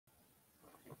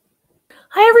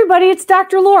Hi, everybody. It's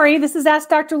Dr. Lori. This is Ask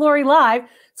Dr. Lori Live.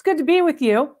 It's good to be with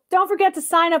you. Don't forget to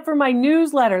sign up for my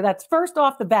newsletter. That's first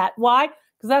off the bat. Why?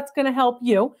 Because that's going to help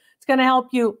you. It's going to help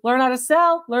you learn how to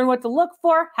sell, learn what to look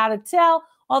for, how to tell,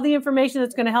 all the information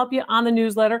that's going to help you on the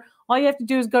newsletter. All you have to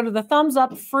do is go to the thumbs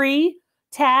up free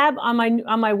tab on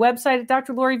my website at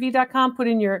drloriv.com, put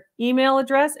in your email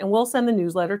address, and we'll send the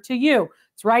newsletter to you.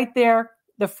 It's right there,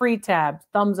 the free tab,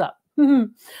 thumbs up.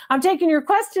 I'm taking your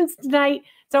questions tonight.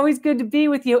 It's always good to be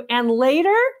with you. And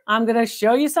later, I'm going to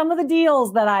show you some of the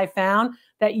deals that I found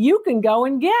that you can go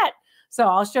and get. So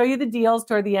I'll show you the deals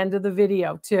toward the end of the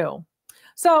video too.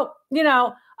 So,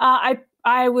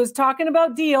 I was talking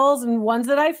about deals and ones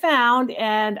that I found,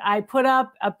 and I put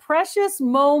up a precious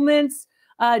moments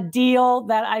deal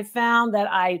that I found that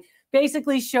I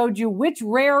basically showed you which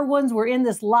rare ones were in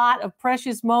this lot of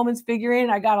precious moments figurine.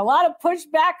 I got a lot of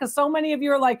pushback because so many of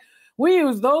you are like, we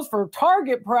use those for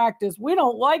target practice. We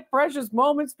don't like precious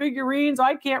moments figurines.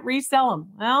 I can't resell them.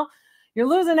 Well, you're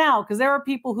losing out because there are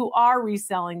people who are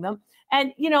reselling them.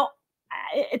 And,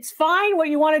 it's fine what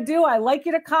you want to do. I like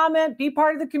you to comment, be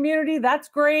part of the community. That's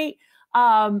great.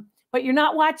 But you're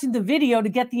not watching the video to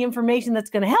get the information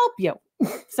that's going to help you.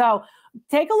 So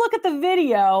take a look at the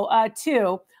video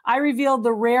too. I revealed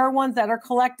the rare ones that are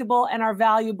collectible and are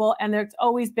valuable, and they're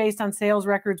always based on sales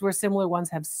records where similar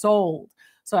ones have sold.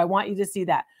 So I want you to see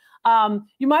that.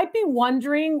 You might be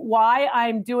wondering why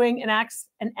I'm doing an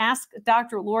Ask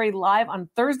Dr. Lori Live on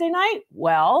Thursday night.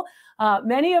 Well,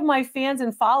 many of my fans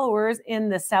and followers in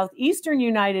the southeastern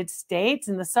United States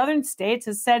and the southern states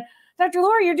has said, Dr.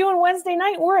 Lori, you're doing Wednesday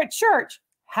night. We're at church.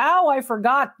 How I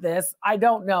forgot this, I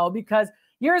don't know, because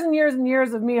years and years and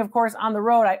years of me, of course, on the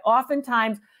road, I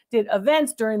oftentimes did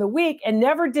events during the week and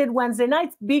never did Wednesday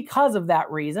nights because of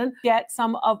that reason. Yet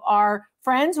some of our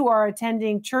friends who are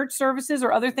attending church services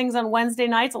or other things on Wednesday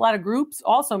nights, a lot of groups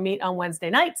also meet on Wednesday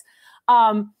nights.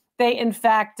 They, in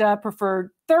fact,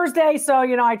 prefer Thursday. So,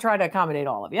 I try to accommodate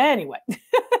all of you. Anyway,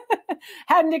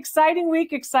 had an exciting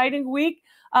week.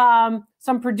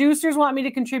 Some producers want me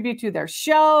to contribute to their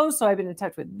shows. So I've been in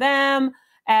touch with them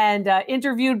and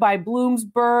interviewed by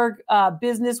Bloomsburg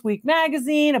Business Week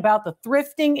magazine about the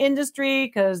thrifting industry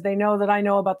because they know that I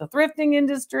know about the thrifting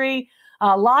industry.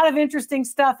 A lot of interesting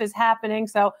stuff is happening.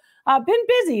 So been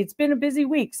busy. It's been a busy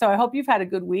week. So I hope you've had a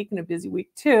good week and a busy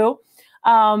week too.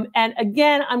 And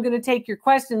again, I'm going to take your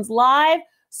questions live.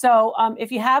 So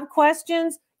if you have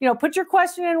questions, put your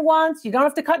question in once. You don't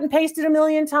have to cut and paste it a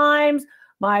million times.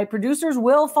 My producers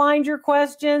will find your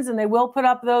questions and they will put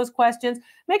up those questions.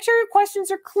 Make sure your questions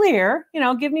are clear.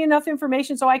 Give me enough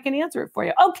information so I can answer it for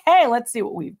you. Okay, let's see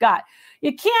what we've got.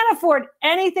 You can't afford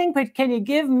anything, but can you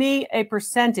give me a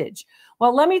percentage?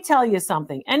 Well, let me tell you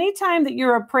something. Anytime that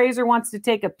your appraiser wants to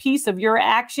take a piece of your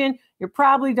action, you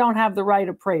probably don't have the right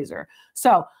appraiser.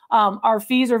 So our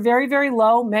fees are very, very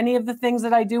low. Many of the things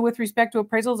that I do with respect to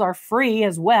appraisals are free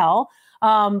as well.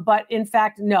 But in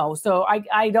fact, no. So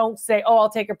I don't say, oh, I'll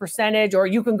take a percentage, or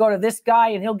you can go to this guy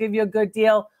and he'll give you a good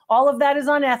deal. All of that is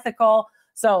unethical.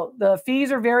 So the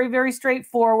fees are very, very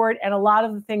straightforward. And a lot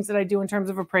of the things that I do in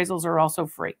terms of appraisals are also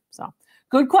free. So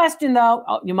good question, though.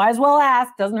 Oh, you might as well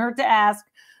ask. Doesn't hurt to ask.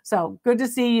 So good to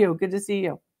see you. Good to see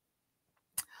you.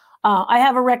 I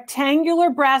have a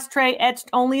rectangular brass tray etched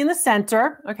only in the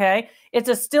center. Okay. It's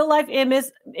a still life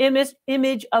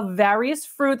image of various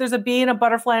fruit. There's a bee and a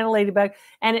butterfly and a ladybug,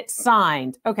 and it's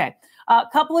signed. Okay. A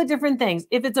couple of different things.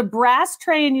 If it's a brass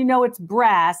tray and it's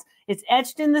brass, it's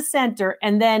etched in the center,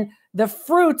 and then the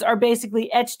fruits are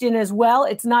basically etched in as well.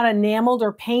 It's not enameled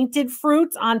or painted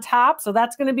fruits on top. So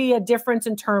that's going to be a difference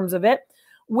in terms of it.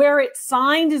 Where it's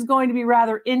signed is going to be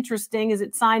rather interesting. Is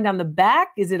it signed on the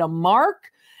back? Is it a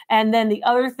mark? And then the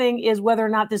other thing is whether or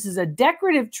not this is a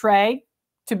decorative tray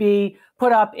to be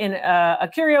put up in a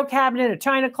curio cabinet, a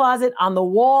china closet, on the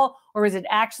wall, or is it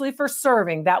actually for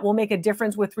serving? That will make a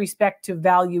difference with respect to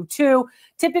value too.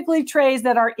 Typically trays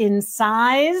that are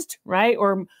incised, right,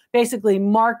 or basically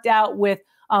marked out with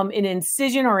an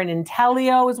incision or an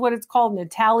intaglio is what it's called. An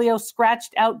intaglio,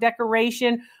 scratched out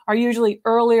decoration, are usually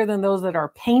earlier than those that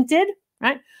are painted,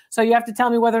 right? So you have to tell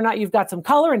me whether or not you've got some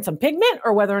color and some pigment,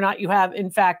 or whether or not you have,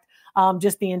 in fact,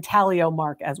 just the intaglio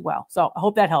mark as well. So I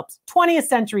hope that helps. 20th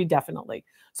century, definitely.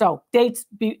 So dates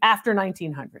be after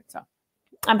 1900. So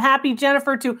I'm happy,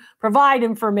 Jennifer, to provide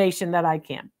information that I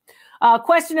can.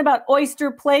 Question about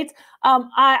oyster plates.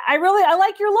 I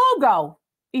like your logo,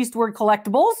 Eastward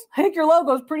Collectibles. I think your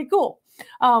logo is pretty cool.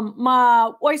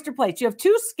 My oyster plates, you have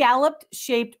two scalloped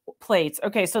shaped plates.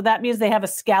 Okay, so that means they have a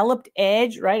scalloped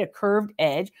edge, right? A curved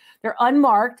edge. They're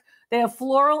unmarked. They have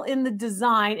floral in the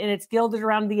design and it's gilded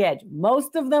around the edge.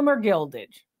 Most of them are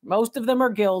gilded. Most of them are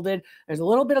gilded. There's a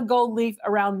little bit of gold leaf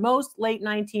around most late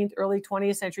 19th, early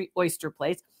 20th century oyster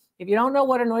plates. If you don't know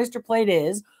what an oyster plate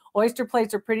is, oyster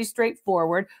plates are pretty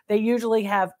straightforward. They usually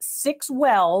have 6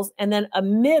 wells and then a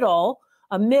middle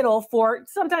for,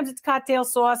 sometimes it's cocktail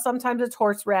sauce, sometimes it's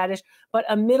horseradish, but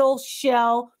a middle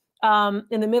shell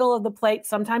in the middle of the plate.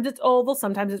 Sometimes it's oval,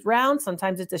 sometimes it's round,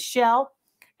 sometimes it's a shell.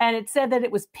 And it said that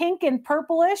it was pink and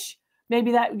purplish.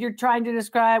 Maybe that you're trying to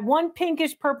describe one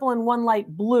pinkish purple and one light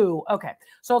blue. Okay,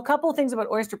 so a couple of things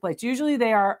about oyster plates. Usually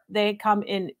they come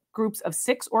in groups of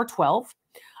 6 or 12.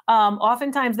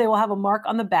 Oftentimes they will have a mark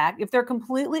on the back. If they're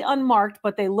completely unmarked,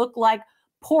 but they look like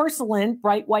porcelain,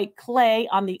 bright white clay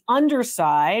on the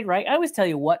underside, right? I always tell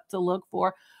you what to look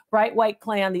for. Bright white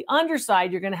clay on the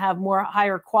underside, you're going to have more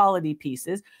higher quality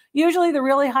pieces. Usually the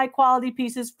really high quality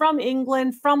pieces from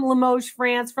England, from Limoges,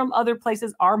 France, from other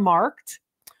places are marked.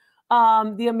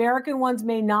 The American ones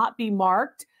may not be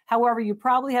marked. However, you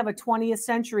probably have a 20th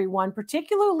century one,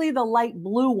 particularly the light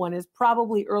blue one is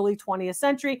probably early 20th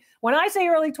century. When I say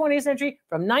early 20th century,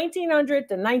 from 1900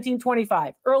 to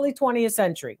 1925, early 20th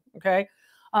century, okay?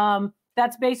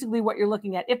 That's basically what you're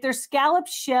looking at. If they're scalloped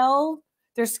shell,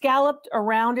 they're scalloped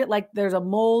around it like there's a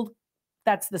mold,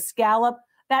 that's the scallop.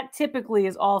 That typically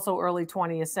is also early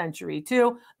 20th century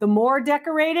too. The more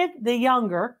decorated, the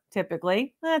younger,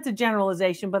 typically. That's a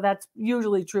generalization, but that's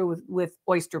usually true with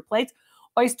oyster plates.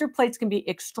 Oyster plates can be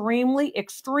extremely,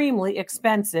 extremely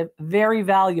expensive, very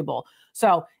valuable.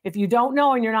 So if you don't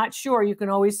know and you're not sure, you can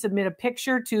always submit a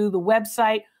picture to the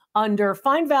website under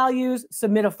Find Values,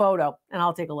 submit a photo, and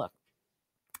I'll take a look.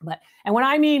 And when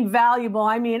I mean valuable,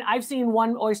 I mean I've seen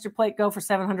one oyster plate go for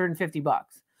 $750.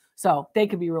 So they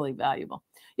could be really valuable.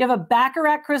 You have a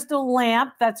Baccarat crystal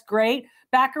lamp. That's great.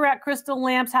 Baccarat crystal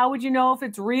lamps, how would you know if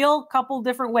it's real? Couple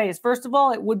different ways. First of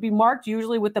all, it would be marked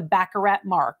usually with the Baccarat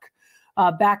mark.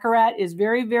 Baccarat is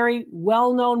very, very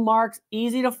well-known marks,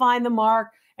 easy to find the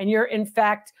mark, and you're in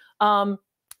fact, you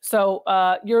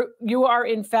are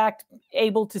in fact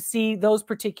able to see those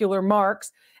particular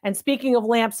marks. And speaking of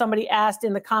lamps, somebody asked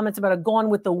in the comments about a Gone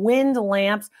with the Wind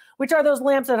lamps, which are those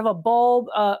lamps that have a bulb,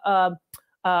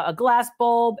 a glass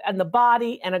bulb and the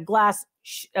body and a glass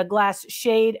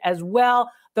shade as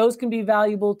well. Those can be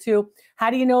valuable too.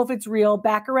 How do you know if it's real?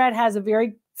 Baccarat has a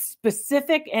very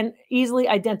specific and easily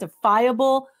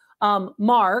identifiable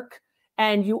mark.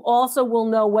 And you also will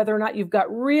know whether or not you've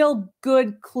got real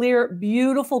good, clear,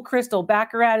 beautiful crystal.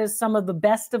 Baccarat is some of the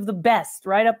best,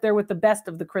 right up there with the best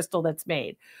of the crystal that's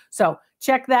made. So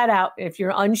check that out. If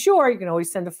you're unsure, you can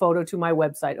always send a photo to my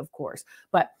website, of course.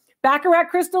 But Baccarat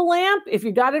crystal lamp, if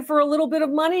you got it for a little bit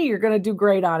of money, you're going to do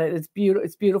great on it. It's beautiful.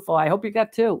 It's beautiful. I hope you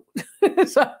got 2.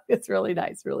 So it's really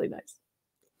nice, really nice.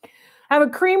 I have a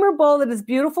creamer bowl that has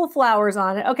beautiful flowers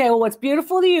on it. Okay, well, what's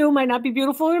beautiful to you might not be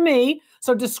beautiful to me.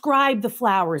 So describe the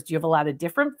flowers. Do you have a lot of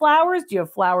different flowers? Do you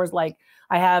have flowers like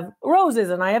I have roses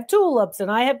and I have tulips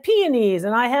and I have peonies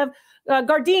and I have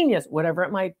gardenias, whatever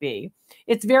it might be.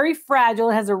 It's very fragile.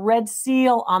 It has a red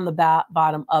seal on the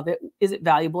bottom of it. Is it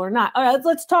valuable or not? All right,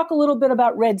 let's talk a little bit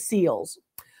about red seals.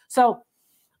 So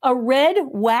a red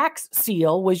wax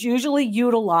seal was usually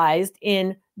utilized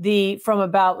from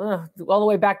about all the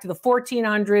way back to the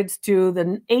 1400s to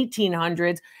the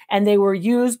 1800s, and they were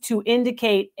used to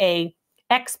indicate a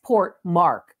export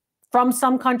mark from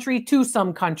some country to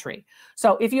some country.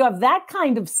 So if you have that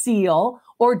kind of seal,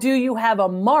 or do you have a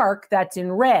mark that's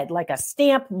in red, like a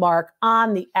stamp mark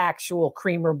on the actual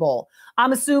creamer bowl?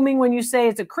 I'm assuming when you say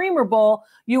it's a creamer bowl,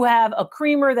 you have a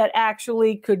creamer that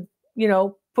actually could,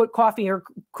 put coffee or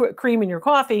cream in your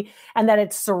coffee, and that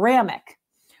it's ceramic.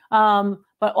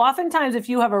 But oftentimes if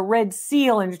you have a red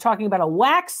seal and you're talking about a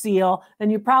wax seal,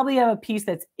 then you probably have a piece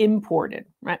that's imported,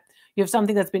 right? You have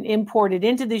something that's been imported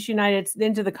into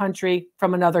the country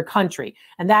from another country,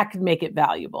 and that could make it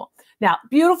valuable. Now,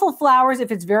 beautiful flowers,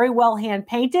 if it's very well hand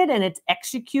painted and it's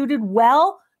executed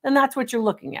well, then that's what you're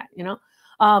looking at,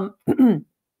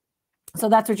 So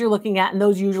that's what you're looking at, and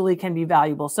those usually can be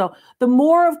valuable. So the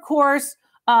more, of course,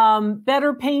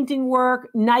 better painting work,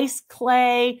 nice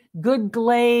clay, good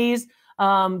glaze,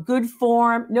 good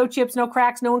form, no chips, no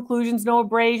cracks, no inclusions, no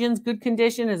abrasions, good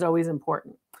condition is always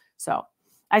important. So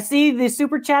I see the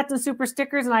super chats and super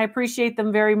stickers, and I appreciate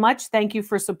them very much. Thank you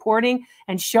for supporting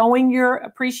and showing your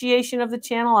appreciation of the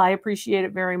channel. I appreciate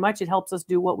it very much. It helps us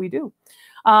do what we do.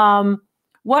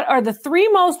 What are the 3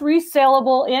 most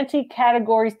resellable antique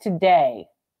categories today?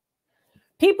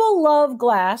 People love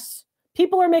glass.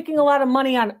 People are making a lot of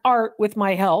money on art with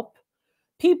my help.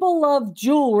 People love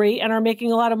jewelry and are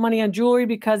making a lot of money on jewelry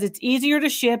because it's easier to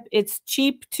ship, it's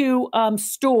cheap to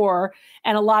store,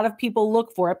 and a lot of people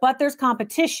look for it. But there's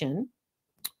competition.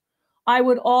 I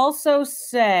would also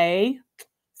say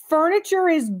furniture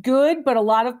is good, but a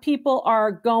lot of people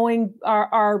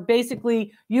are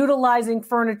basically utilizing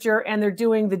furniture and they're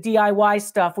doing the DIY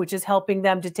stuff, which is helping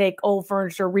them to take old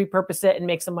furniture, repurpose it, and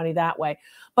make some money that way.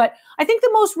 But I think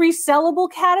the most resellable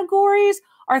categories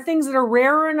are things that are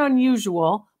rare and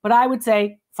unusual, but I would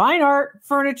say fine art,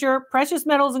 furniture, precious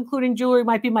metals, including jewelry,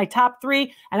 might be my top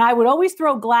 3. And I would always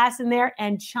throw glass in there,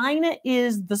 and China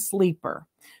is the sleeper.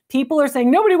 People are saying,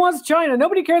 nobody wants China.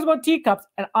 Nobody cares about teacups.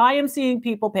 And I am seeing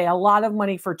people pay a lot of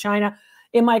money for China.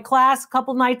 In my class a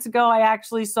couple nights ago, I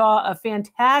actually saw a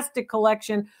fantastic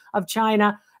collection of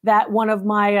China that one of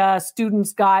my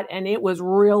students got, and it was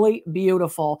really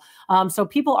beautiful. So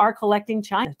people are collecting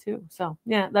China too. So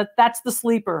yeah, that's the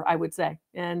sleeper, I would say.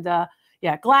 And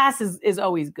yeah, glass is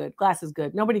always good. Glass is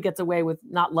good. Nobody gets away with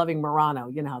not loving Murano.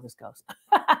 You know how this goes.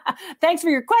 Thanks for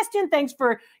your question. Thanks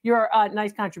for your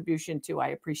nice contribution too. I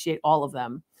appreciate all of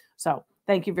them. So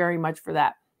thank you very much for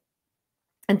that.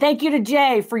 And thank you to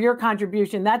Jay for your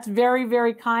contribution. That's very,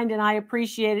 very kind, and I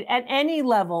appreciate it. At any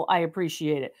level, I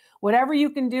appreciate it. Whatever you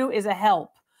can do is a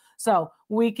help. So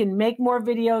we can make more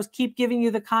videos, keep giving you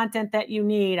the content that you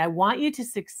need. I want you to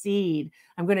succeed.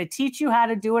 I'm going to teach you how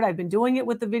to do it. I've been doing it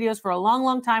with the videos for a long,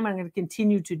 long time. I'm going to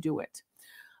continue to do it.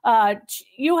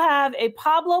 You have a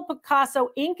Pablo Picasso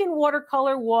ink and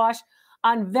watercolor wash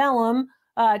on vellum,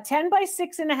 10 by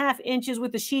 6.5 inches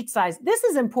with the sheet size. This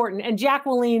is important. And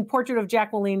Jacqueline, portrait of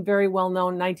Jacqueline, very well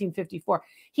known, 1954.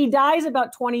 He dies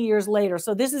about 20 years later.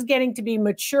 So this is getting to be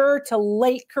mature to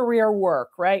late career work,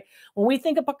 right? When we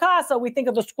think of Picasso, we think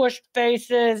of the squished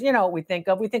faces, you know, we think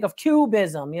of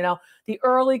Cubism, you know, the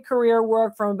early career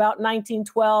work from about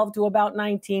 1912 to about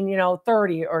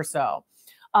 1930 or so.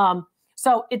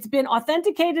 So it's been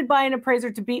authenticated by an appraiser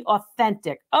to be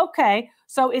authentic. Okay,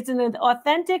 so it's an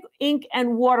authentic ink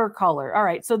and watercolor. All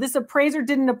right, so this appraiser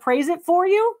didn't appraise it for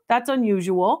you. That's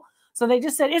unusual. So they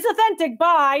just said, it's authentic,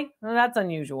 bye. Well, that's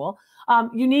unusual.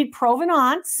 You need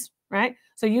provenance, right?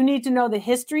 So you need to know the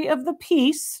history of the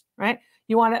piece, right?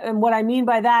 You want to, and what I mean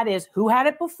by that is who had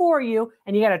it before you,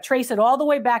 and you got to trace it all the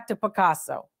way back to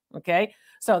Picasso, okay?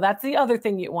 So that's the other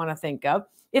thing you want to think of.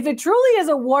 If it truly is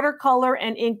a watercolor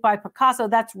and ink by Picasso,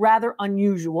 that's rather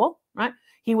unusual, right?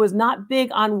 He was not big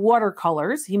on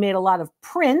watercolors. He made a lot of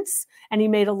prints and he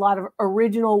made a lot of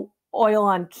original oil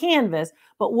on canvas,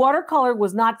 but watercolor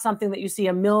was not something that you see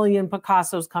a million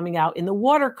Picassos coming out in the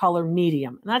watercolor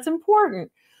medium. And that's important.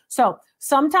 So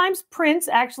sometimes prints,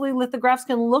 actually lithographs,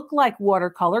 can look like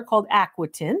watercolor, called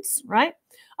aquatints, right?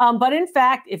 But in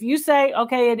fact, if you say,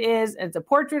 okay, it's a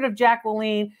portrait of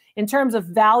Jacqueline, in terms of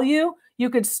value, you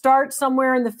could start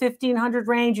somewhere in the 1,500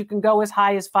 range. You can go as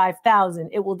high as 5,000.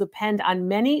 It will depend on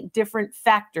many different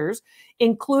factors,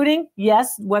 including,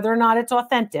 yes, whether or not it's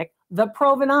authentic, the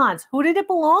provenance. Who did it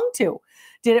belong to?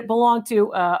 Did it belong to,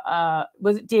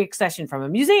 was it deaccession from a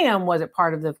museum? Was it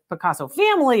part of the Picasso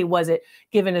family? Was it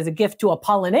given as a gift to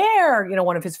Apollinaire, you know,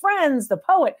 one of his friends, the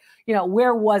poet? You know,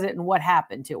 where was it and what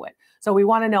happened to it? So we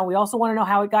want to know. We also want to know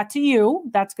how it got to you.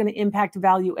 That's going to impact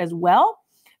value as well.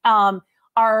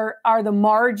 Are the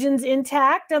margins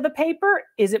intact of the paper?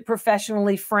 Is it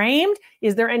professionally framed?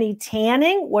 Is there any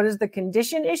tanning? What is the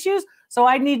condition issues? So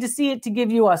I need to see it to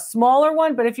give you a smaller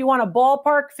one. But if you want a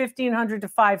ballpark, 1,500 to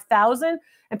 5,000,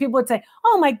 and people would say,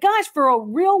 oh my gosh, for a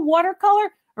real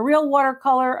watercolor,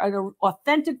 an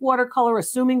authentic watercolor,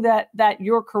 assuming that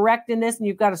you're correct in this and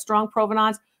you've got a strong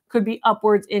provenance, could be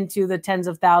upwards into the tens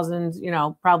of thousands, you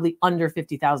know, probably under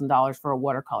 $50,000 for a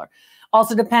watercolor.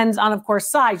 Also depends on, of course,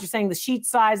 size. You're saying the sheet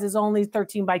size is only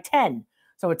 13 by 10.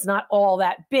 So it's not all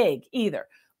that big either.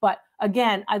 But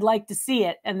again, I'd like to see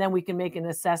it, and then we can make an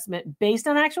assessment based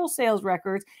on actual sales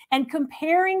records and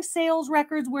comparing sales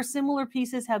records where similar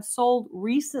pieces have sold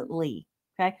recently,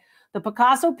 okay? The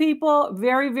Picasso people,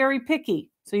 very, very picky.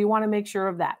 So you want to make sure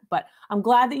of that. But I'm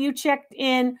glad that you checked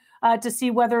in to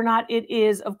see whether or not it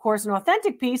is, of course, an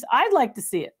authentic piece. I'd like to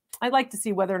see it. I'd like to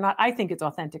see whether or not I think it's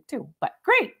authentic too. But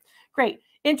great, great.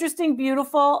 Interesting,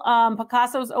 beautiful.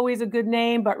 Picasso is always a good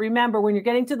name. But remember, when you're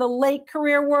getting to the late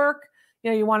career work, you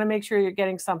know, you want to make sure you're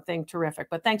getting something terrific.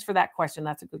 But thanks for that question.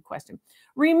 That's a good question.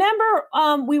 Remember,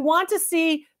 we want to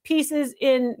see pieces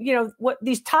in, you know, what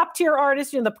these top tier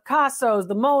artists, you know, the Picassos,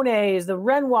 the Monets, the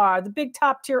Renoir, the big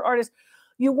top tier artists.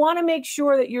 You want to make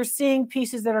sure that you're seeing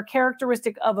pieces that are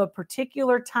characteristic of a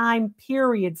particular time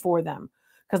period for them,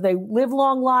 because they live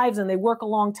long lives and they work a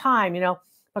long time. You know,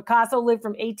 Picasso lived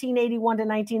from 1881 to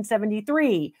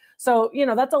 1973. So, you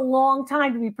know, that's a long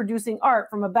time to be producing art,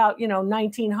 from about, you know,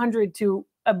 1900 to,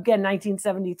 again,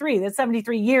 1973. That's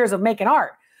 73 years of making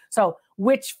art. So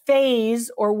which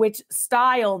phase or which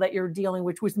style that you're dealing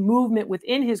with, which movement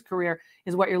within his career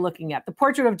is what you're looking at. The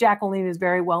portrait of Jacqueline is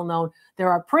very well known. There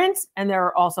are prints and there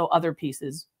are also other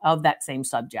pieces of that same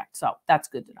subject. So that's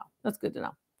good to know. That's good to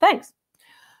know. Thanks.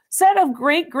 Set of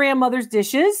great-grandmother's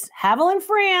dishes, Haviland,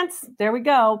 France. There we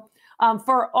go.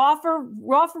 For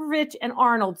Offerich and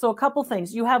Arnold. So a couple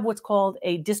things. You have what's called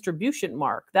a distribution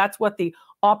mark. That's what the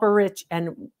Offerich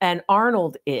and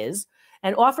Arnold is.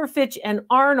 And Offerich and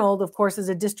Arnold, of course, is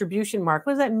a distribution mark.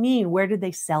 What does that mean? Where did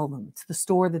they sell them? It's the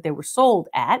store that they were sold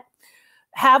at.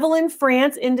 Haviland,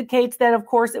 France indicates that, of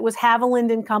course, it was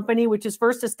Haviland and Company, which is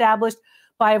first established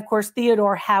by, of course,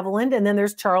 Theodore Haviland. And then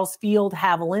there's Charles Field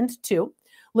Haviland, too.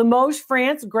 Limoges,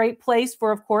 France, great place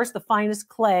for, of course, the finest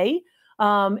clay.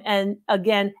 And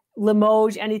again,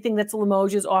 Limoges, anything that's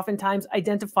Limoges is oftentimes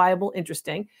identifiable,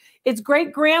 interesting. It's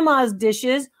great-grandma's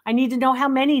dishes. I need to know how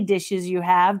many dishes you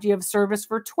have. Do you have service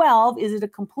for 12? Is it a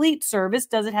complete service?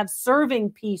 Does it have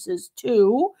serving pieces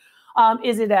too?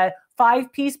 Is it a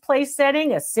 5-piece place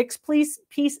setting, a 6-piece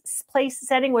place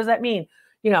setting? What does that mean?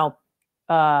 You know,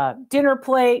 dinner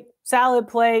plate, salad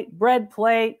plate, bread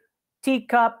plate,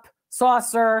 teacup,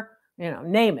 saucer, you know,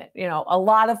 name it. You know, a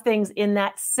lot of things in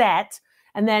that set.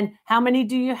 And then how many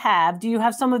do you have? Do you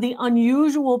have some of the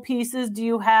unusual pieces? Do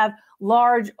you have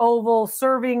large oval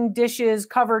serving dishes,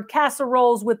 covered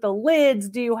casseroles with the lids?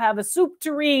 Do you have a soup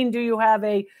tureen? Do you have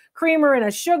a creamer and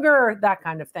a sugar? That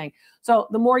kind of thing. So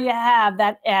the more you have,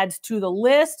 that adds to the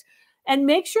list. And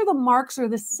make sure the marks are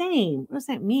the same. What does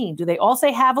that mean? Do they all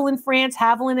say Haviland, France,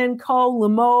 Haviland Co,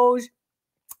 Limoges,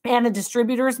 and a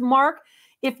distributor's mark?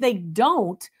 If they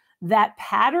don't, that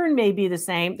pattern may be the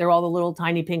same. They're all the little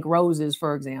tiny pink roses,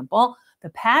 for example. The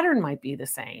pattern might be the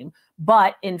same,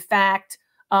 but in fact,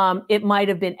 it might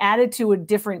have been added to at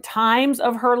different times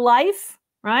of her life,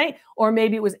 right? Or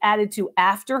maybe it was added to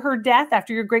after her death,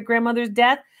 after your great-grandmother's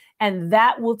death, and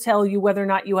that will tell you whether or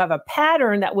not you have a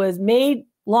pattern that was made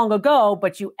long ago,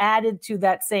 but you added to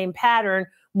that same pattern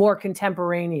more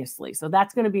contemporaneously. So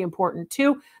that's going to be important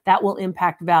too. That will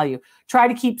impact value. Try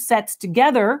to keep sets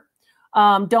together.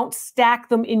 Don't stack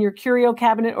them in your curio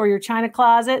cabinet or your china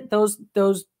closet. Those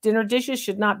dinner dishes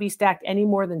should not be stacked any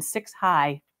more than 6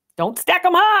 high. Don't stack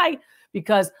them high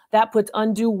because that puts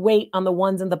undue weight on the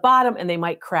ones in the bottom and they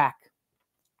might crack.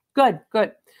 Good,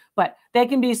 good. But they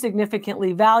can be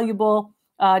significantly valuable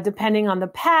depending on the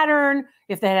pattern,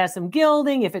 if they have some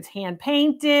gilding, if it's hand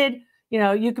painted. You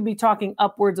know, you could be talking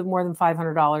upwards of more than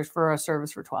 $500 for a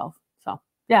service for 12. So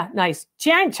yeah, nice.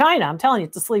 China, I'm telling you,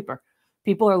 it's a sleeper.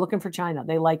 People are looking for China.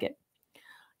 They like it.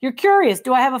 You're curious,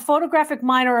 do I have a photographic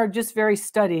mind or just very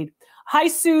studied? Hi,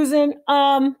 Susan.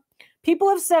 People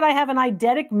have said I have an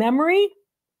eidetic memory.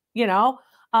 You know,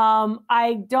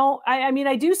 I mean,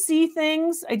 I do see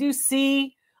things. I do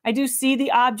see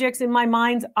the objects in my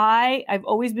mind's eye. I've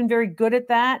always been very good at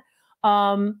that.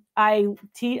 I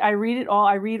read it all.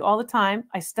 I read all the time.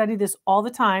 I study this all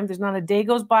the time. There's not a day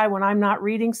goes by when I'm not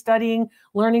reading, studying,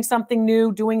 learning something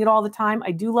new, doing it all the time.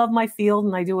 I do love my field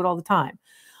and I do it all the time.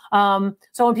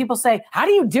 So when people say, how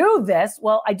do you do this?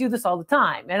 Well, I do this all the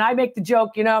time. And I make the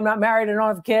joke, you know, I'm not married. I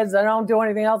don't have kids. I don't do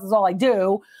anything else. It's all I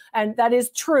do. And that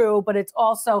is true, but it's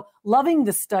also loving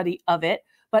the study of it,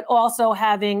 but also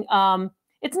having,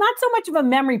 it's not so much of a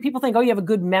memory. People think, oh, you have a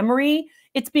good memory.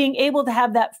 It's being able to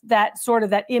have that sort of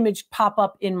that image pop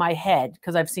up in my head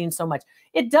because I've seen so much.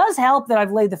 It does help that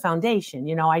I've laid the foundation.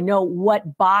 You know, I know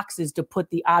what boxes to put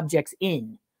the objects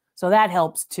in. So that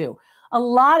helps too. A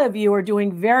lot of you are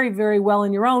doing very, very well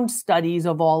in your own studies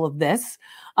of all of this.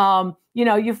 You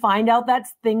know, you find out that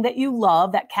thing that you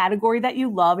love, that category that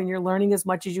you love, and you're learning as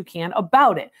much as you can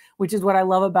about it, which is what I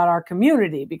love about our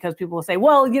community, because people will say,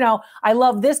 well, you know, I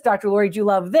love this, Dr. Lori, do you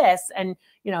love this? And,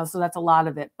 you know, so that's a lot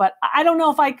of it. But I don't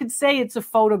know if I could say it's a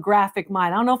photographic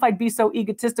mind. I don't know if I'd be so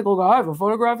egotistical to, I have a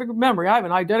photographic memory. I have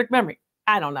an eidetic memory.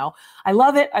 I don't know. I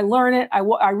love it. I learn it. I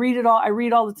read it all. I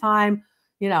read all the time.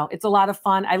 You know, it's a lot of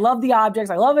fun. I love the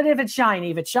objects. I love it if it's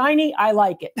shiny. If it's shiny, I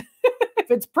like it. If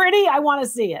it's pretty, I want to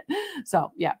see it.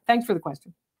 So yeah, thanks for the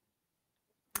question.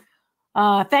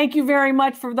 Thank you very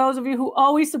much for those of you who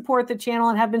always support the channel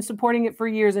and have been supporting it for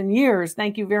years and years.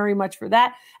 Thank you very much for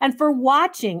that. And for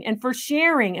watching and for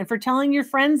sharing and for telling your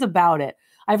friends about it.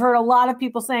 I've heard a lot of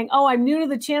people saying, oh, I'm new to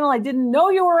the channel. I didn't know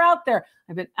you were out there.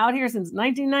 I've been out here since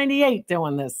 1998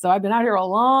 doing this. So I've been out here a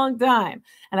long time.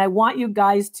 And I want you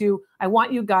guys to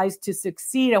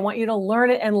succeed. I want you to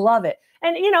learn it and love it.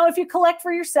 And, you know, if you collect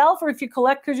for yourself, or if you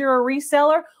collect because you're a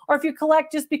reseller, or if you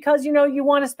collect just because, you know, you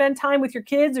want to spend time with your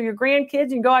kids or your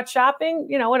grandkids and go out shopping,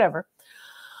 you know, whatever.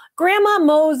 Grandma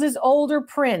Moses' older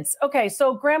prints. Okay,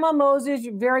 so Grandma Moses,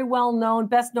 very well known,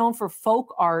 best known for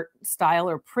folk art style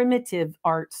or primitive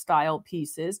art style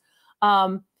pieces.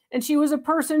 And she was a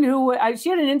person who,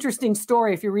 she had an interesting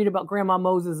story if you read about Grandma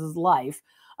Moses' life.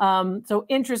 So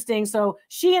interesting. So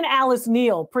she and Alice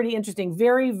Neal, pretty interesting,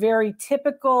 very, very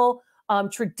typical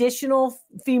traditional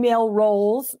female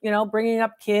roles, you know, bringing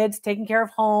up kids, taking care of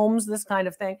homes, this kind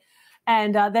of thing.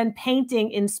 And then painting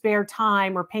in spare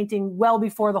time or painting well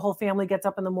before the whole family gets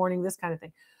up in the morning, this kind of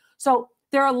thing. So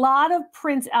there are a lot of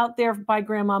prints out there by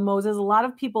Grandma Moses. A lot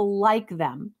of people like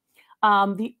them.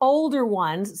 The older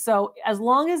ones, so as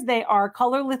long as they are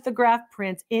color lithograph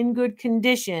prints in good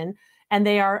condition, and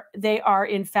they are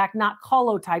in fact not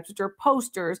colotypes, which are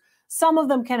posters, some of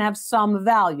them can have some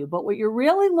value. But what you're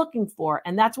really looking for,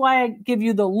 and that's why I give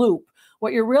you the loop,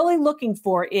 what you're really looking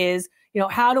for is, you know,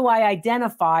 how do I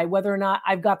identify whether or not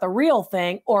I've got the real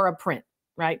thing or a print,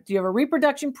 right? Do you have a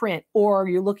reproduction print, or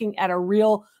you're looking at a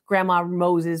real Grandma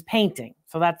Moses painting?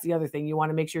 So that's the other thing. You want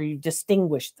to make sure you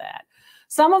distinguish that.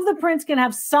 Some of the prints can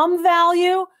have some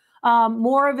value.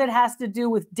 More of it has to do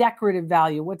with decorative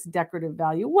value. What's decorative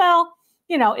value? Well,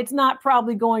 you know, it's not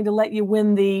probably going to let you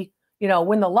win the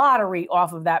lottery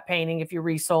off of that painting if you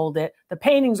resold it. The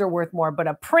paintings are worth more, but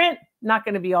a print, not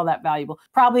going to be all that valuable.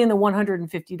 Probably in the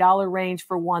 $150 range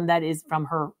for one that is from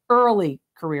her early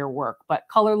career work, but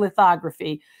color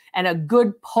lithography and a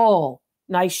good pull,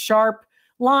 nice sharp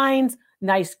lines,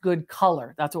 nice good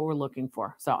color. That's what we're looking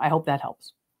for. So I hope that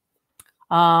helps.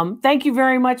 Thank you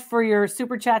very much for your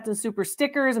super chats and super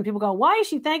stickers. And people go, why is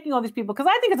she thanking all these people? Because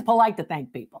I think it's polite to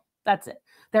thank people. That's it.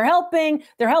 They're helping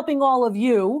all of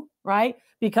you, right?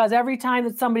 Because every time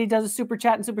that somebody does a super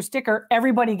chat and super sticker,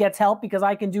 everybody gets help because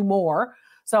I can do more.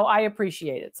 So I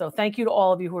appreciate it. So thank you to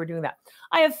all of you who are doing that.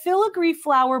 I have filigree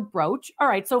flower brooch. All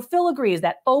right. So filigree is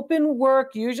that open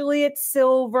work. Usually it's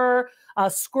silver,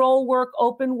 scroll work,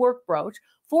 open work brooch,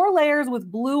 4 layers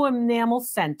with blue enamel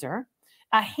center.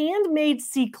 A handmade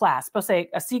C-clasp. I'll say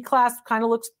a C-clasp kind of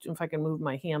looks, if I can move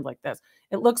my hand like this,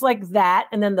 it looks like that.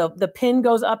 And then the pin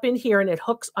goes up in here and it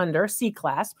hooks under,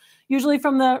 C-clasp, usually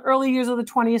from the early years of the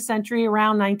 20th century,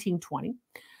 around 1920.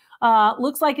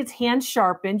 Looks like it's hand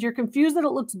sharpened. You're confused that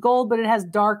it looks gold, but it has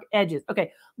dark edges.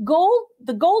 Okay,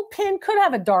 the gold pin could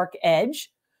have a dark edge,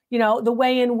 you know, the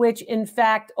way in which, in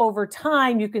fact, over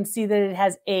time, you can see that it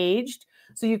has aged.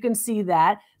 So you can see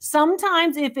that.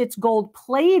 Sometimes if it's gold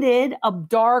plated, a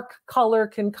dark color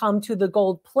can come to the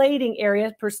gold plating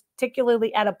area,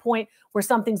 particularly at a point where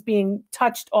something's being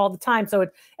touched all the time. So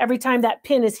every time that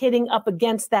pin is hitting up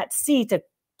against that C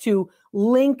to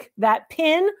link that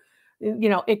pin, you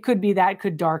know, it could be that, it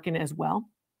could darken as well.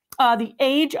 The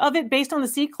age of it, based on the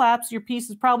C-clasp, your piece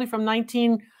is probably from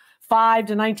 1905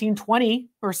 to 1920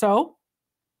 or so.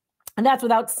 And that's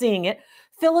without seeing it.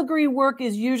 Filigree work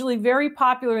is usually very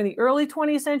popular in the early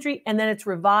 20th century, and then it's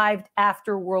revived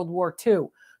after World War II.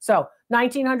 So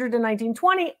 1900 to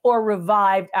 1920, or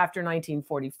revived after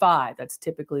 1945. That's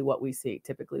typically what we see,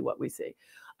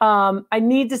 I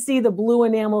need to see the blue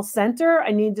enamel center.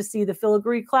 I need to see the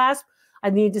filigree clasp.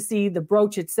 I need to see the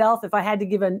brooch itself. If I had to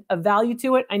give a value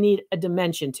to it, I need a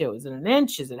dimension too. Is it an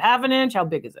inch? Is it half an inch? How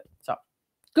big is it? So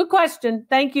good question.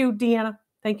 Thank you, Deanna.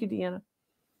 Thank you, Deanna.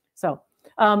 So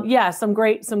yeah, some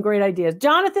great ideas.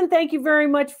 Jonathan, thank you very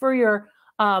much for your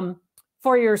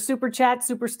super chat,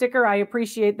 super sticker. I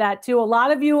appreciate that too. A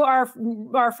lot of you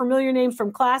are familiar names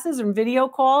from classes and video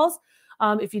calls.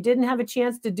 If you didn't have a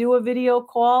chance to do a video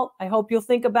call, I hope you'll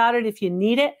think about it if you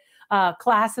need it.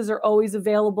 Classes are always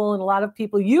available, and a lot of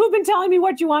people, you've been telling me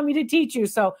what you want me to teach you.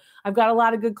 So I've got a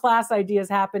lot of good class ideas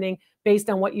happening based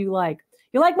on what you like.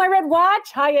 You like my red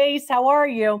watch? Hi, Ace. How are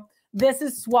you? This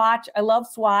is Swatch. I love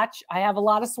Swatch. I have a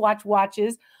lot of Swatch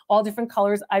watches, all different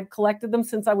colors. I've collected them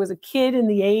since I was a kid in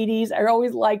the 80s. I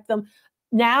always liked them.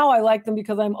 Now I like them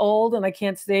because I'm old and I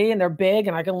can't see, and they're big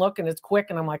and I can look and it's quick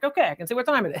and I'm like, okay, I can see what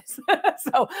time it is.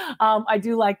 So I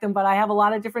do like them, but I have a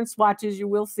lot of different swatches. You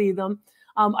will see them.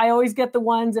 I always get the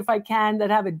ones, if I can, that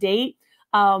have a date.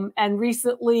 And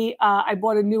recently I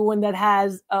bought a new one that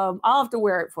has, I'll have to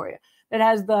wear it for you, that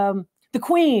has the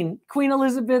Queen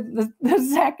Elizabeth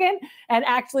II. And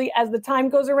actually, as the time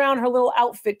goes around, her little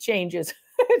outfit changes.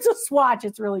 It's a swatch.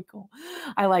 It's really cool.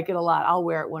 I like it a lot. I'll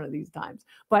wear it one of these times.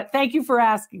 But thank you for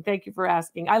asking. Thank you for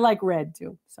asking. I like red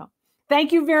too. So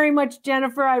thank you very much,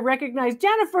 Jennifer. I recognize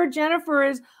Jennifer. Jennifer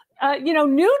is,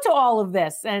 new to all of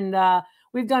this. And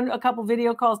we've done a couple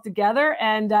video calls together.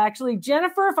 And actually,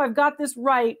 Jennifer, if I've got this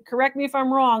right, correct me if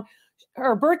I'm wrong,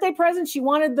 her birthday present, she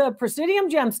wanted the Presidium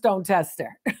gemstone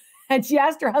tester. And she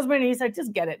asked her husband, and he said,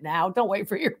 just get it now. Don't wait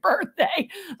for your birthday.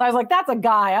 So I was like, that's a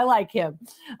guy. I like him.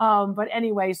 But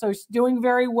anyway, so she's doing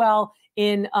very well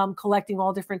in collecting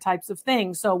all different types of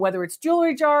things. So whether it's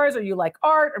jewelry jars, or you like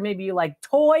art, or maybe you like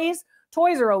toys.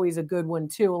 Toys are always a good one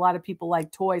too. A lot of people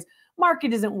like toys.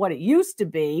 Market isn't what it used to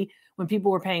be when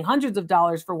people were paying hundreds of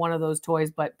dollars for one of those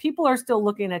toys, but people are still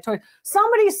looking at toys.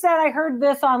 Somebody said, I heard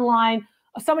this online.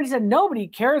 Somebody said, nobody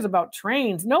cares about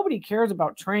trains. Nobody cares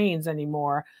about trains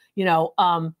anymore. You know,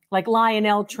 like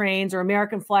Lionel trains or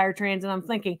American Flyer trains. And I'm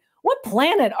thinking, what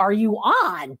planet are you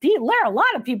on? There are a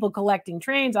lot of people collecting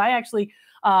trains. I actually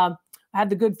had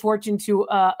the good fortune to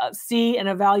see and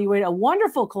evaluate a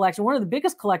wonderful collection, one of the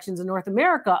biggest collections in North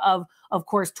America of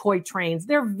course, toy trains.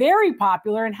 They're very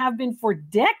popular and have been for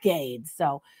decades.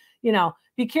 So, you know,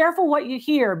 be careful what you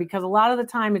hear, because a lot of the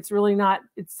time it's really not,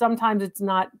 sometimes it's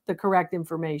not the correct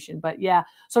information. But yeah,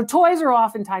 so toys are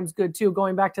oftentimes good too,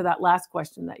 going back to that last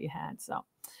question that you had. So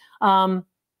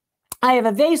I have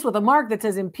a vase with a mark that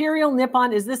says Imperial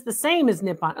Nippon. Is this the same as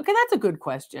Nippon? Okay, that's a good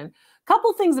question.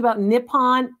 Couple things about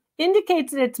Nippon.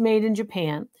 Indicates that it's made in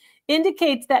Japan.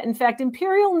 Indicates that, in fact,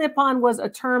 Imperial Nippon was a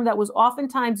term that was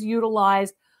oftentimes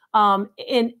utilized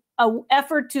in an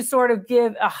effort to sort of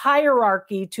give a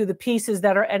hierarchy to the pieces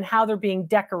that are and how they're being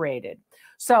decorated.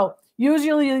 So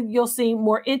usually you'll see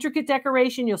more intricate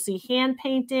decoration. You'll see hand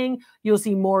painting. You'll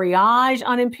see moriage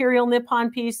on Imperial Nippon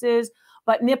pieces.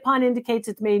 But Nippon indicates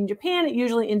it's made in Japan. It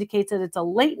usually indicates that it's a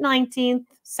late 19th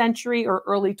century or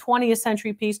early 20th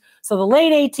century piece. So the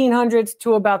late 1800s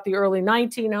to about the early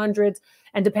 1900s,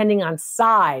 and depending on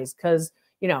size, because,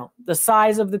 you know, the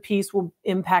size of the piece will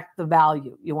impact the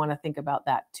value. You want to think about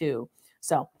that too.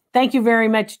 So thank you very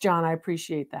much, John. I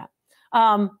appreciate that.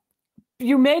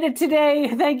 You made it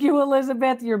today. Thank you,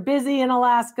 Elizabeth. You're busy in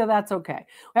Alaska. That's okay.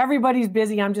 Everybody's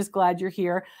busy. I'm just glad you're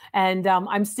here. And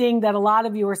I'm seeing that a lot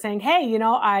of you are saying, hey, you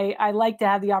know, I like to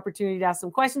have the opportunity to ask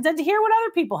some questions and to hear what other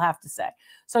people have to say.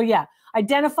 So yeah,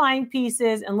 identifying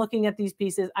pieces and looking at these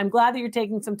pieces. I'm glad that you're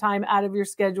taking some time out of your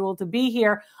schedule to be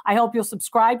here. I hope you'll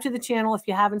subscribe to the channel if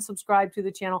you haven't subscribed to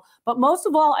the channel. But most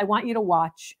of all, I want you to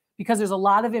watch, because there's a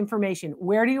lot of information.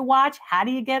 Where do you watch? How do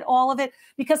you get all of it?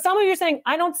 Because some of you are saying,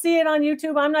 I don't see it on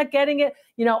YouTube. I'm not getting it.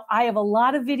 You know, I have a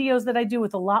lot of videos that I do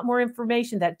with a lot more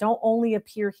information that don't only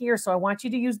appear here. So I want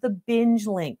you to use the binge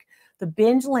link. The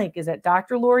binge link is at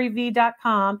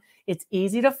drloriv.com. It's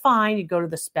easy to find. You go to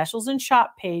the specials and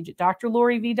shop page at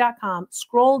drloriv.com.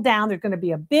 Scroll down. There's going to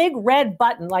be a big red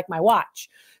button like my watch.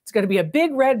 It's going to be a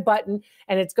big red button,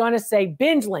 and it's going to say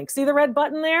binge link. See the red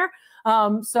button there?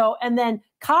 And then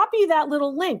copy that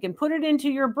little link and put it into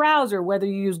your browser, whether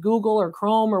you use Google or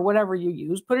Chrome or whatever you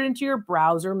use, put it into your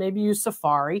browser, maybe use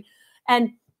Safari,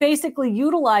 and basically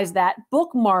utilize that,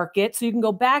 bookmark it so you can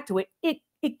go back to it.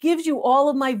 It gives you all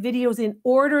of my videos in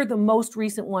order, the most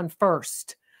recent one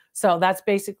first. So that's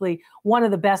basically one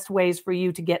of the best ways for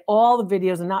you to get all the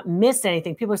videos and not miss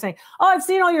anything. People are saying, oh, I've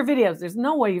seen all your videos. There's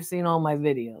no way you've seen all my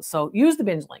videos. So use the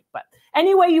binge link. But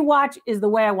any way you watch is the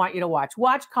way I want you to watch.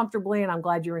 Watch comfortably, and I'm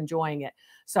glad you're enjoying it.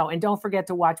 So, and don't forget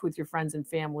to watch with your friends and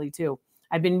family too.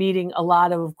 I've been meeting a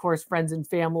lot of course, friends and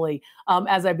family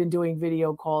as I've been doing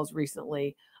video calls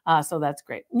recently. So that's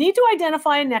great. Need to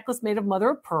identify a necklace made of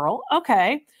mother of pearl.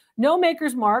 Okay. No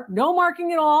maker's mark, no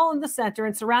marking at all in the center,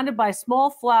 and surrounded by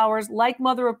small flowers like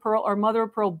mother of pearl or mother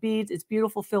of pearl beads. It's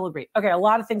beautiful filigree. Okay, a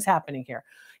lot of things happening here.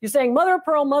 You're saying mother of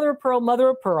pearl, mother of pearl, mother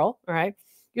of pearl. All right.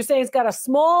 You're saying it's got a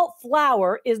small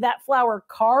flower. Is that flower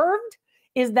carved?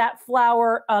 Is that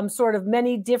flower sort of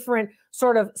many different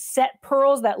sort of set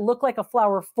pearls that look like a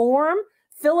flower form?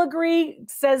 Filigree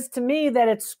says to me that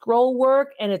it's scroll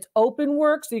work and it's open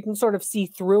work, so you can sort of see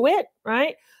through it,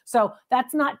 right? So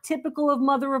that's not typical of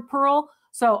mother of pearl.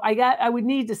 So I would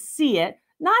need to see it.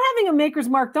 Not having a maker's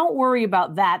mark, don't worry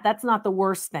about that. That's not the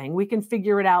worst thing. We can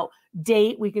figure it out.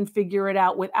 Date, we can figure it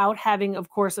out without having, of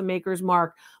course, a maker's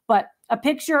mark. But a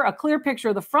picture, a clear picture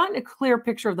of the front, and a clear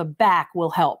picture of the back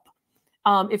will help.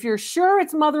 If you're sure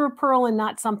it's mother of pearl and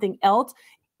not something else,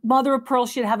 mother of pearl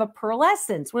should have a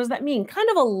pearlescence. What does that mean? Kind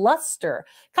of a luster,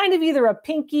 kind of either a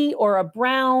pinky or a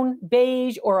brown,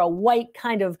 beige, or a white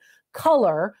kind of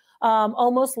color,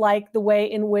 almost like the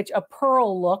way in which a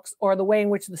pearl looks or the way in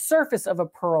which the surface of a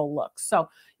pearl looks. So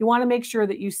you want to make sure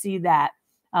that you see that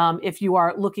if you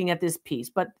are looking at this piece.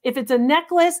 But if it's a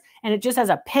necklace and it just has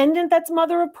a pendant that's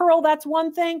mother of pearl, that's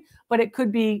one thing. But it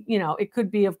could be, you know, it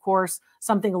could be, of course,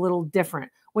 something a little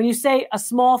different. When you say a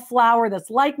small flower that's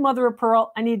like mother of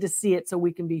pearl, I need to see it so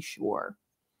we can be sure.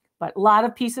 But a lot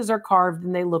of pieces are carved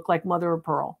and they look like mother of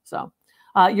pearl. So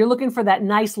you're looking for that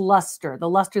nice luster, the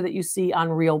luster that you see on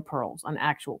real pearls, on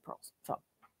actual pearls. So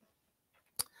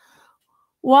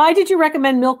Why did you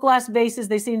recommend milk glass vases?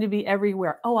 They seem to be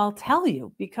everywhere. Oh, I'll tell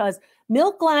you, because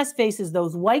milk glass vases,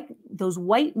 those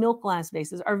white milk glass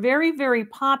vases are very, very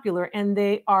popular, and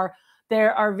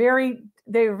they're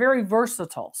very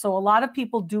versatile. So a lot of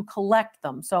people do collect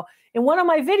them. So in one of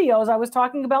my videos, I was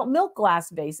talking about milk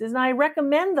glass vases, and I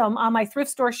recommend them on my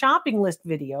thrift store shopping list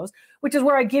videos, which is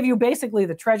where I give you basically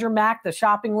the treasure map, the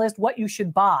shopping list, what you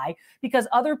should buy, because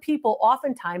other people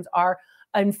oftentimes are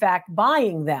in fact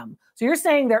buying them. So you're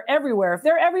saying they're everywhere. If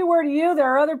they're everywhere to you,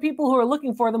 there are other people who are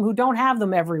looking for them who don't have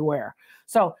them everywhere.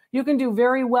 So you can do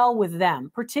very well with them,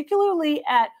 particularly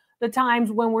at the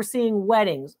times when we're seeing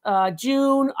weddings.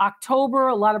 June, October,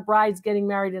 a lot of brides getting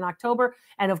married in October.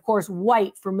 And of course,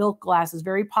 white for milk glass is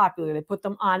very popular. They put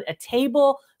them on a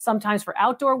table. Sometimes for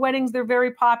outdoor weddings, they're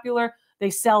very popular. They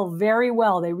sell very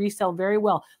well. They resell very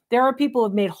well. There are people who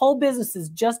have made whole businesses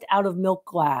just out of milk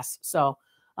glass. So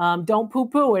don't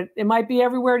poo-poo it. It might be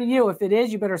everywhere to you. If it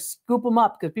is, you better scoop them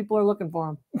up because people are looking for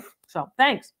them. So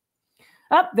thanks.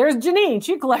 Oh, there's Janine.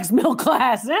 She collects milk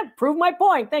glass. Prove my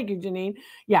point. Thank you, Janine.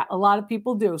 Yeah, a lot of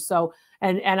people do. So,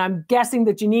 and I'm guessing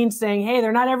that Janine's saying, hey,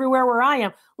 they're not everywhere where I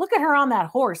am. Look at her on that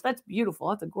horse. That's beautiful.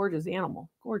 That's a gorgeous animal.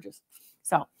 Gorgeous.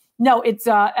 So, no, it's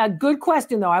a good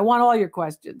question, though. I want all your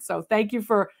questions. So thank you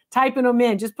for typing them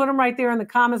in. Just put them right there in the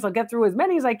comments. I'll get through as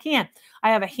many as I can.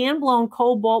 I have a hand-blown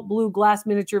cobalt blue glass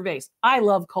miniature vase. I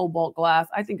love cobalt glass.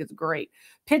 I think it's great.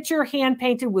 Picture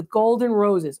hand-painted with golden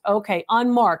roses. Okay,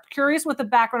 unmarked. Curious what the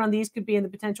background on these could be and the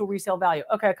potential resale value.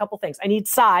 Okay, a couple things. I need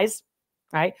size,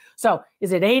 right? So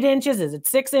is it 8 inches? Is it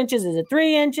 6 inches? Is it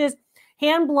 3 inches?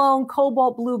 Hand-blown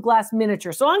cobalt blue glass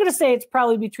miniature. So I'm going to say it's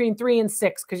probably between 3 and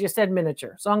 6 because you said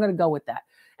miniature. So I'm going to go with that.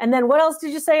 And then what else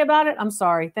did you say about it? I'm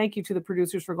sorry. Thank you to the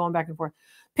producers for going back and forth.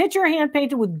 Picture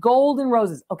hand-painted with gold and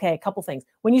roses. Okay, a couple things.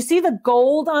 When you see the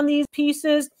gold on these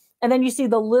pieces, and then you see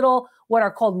the little, what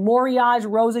are called moriage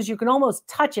roses, you can almost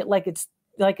touch it like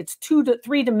it's 2 to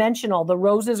 3 dimensional. The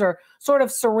roses are sort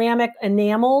of ceramic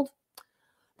enameled.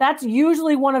 That's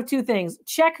usually one of two things.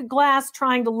 Check glass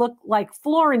trying to look like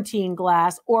Florentine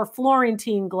glass or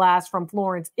Florentine glass from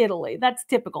Florence, Italy. That's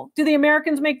typical. Do the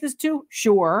Americans make this too?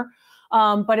 Sure.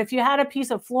 But if you had a piece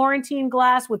of Florentine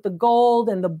glass with the gold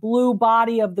and the blue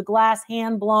body of the glass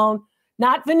hand blown,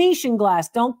 not Venetian glass.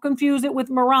 Don't confuse it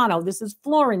with Murano. This is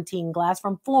Florentine glass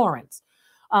from Florence.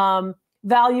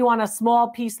 Value on a small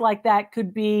piece like that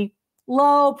could be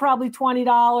low, probably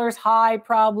 $20, high,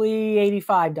 probably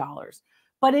 $85.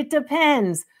 But it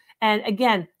depends. And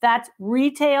again, that's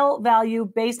retail value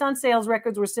based on sales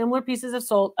records where similar pieces have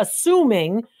sold,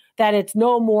 assuming that it's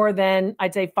no more than,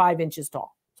 I'd say, 5 inches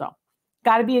tall. So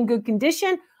got to be in good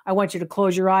condition. I want you to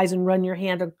close your eyes and run your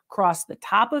hand across the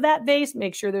top of that vase.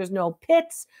 Make sure there's no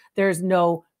pits, there's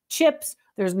no chips,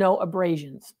 there's no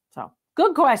abrasions. So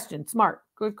good question. Smart.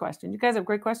 Good question. You guys have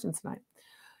great questions tonight.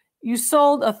 You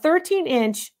sold a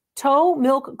 13-inch toe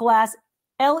milk glass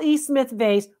L.E. Smith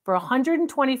vase for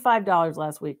 $125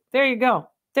 last week. There you go.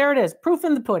 There it is. Proof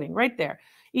in the pudding right there.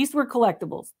 Eastward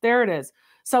Collectibles. There it is.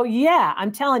 So yeah,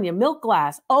 I'm telling you, milk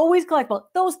glass, always collectible.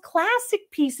 Those classic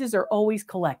pieces are always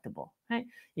collectible. Right?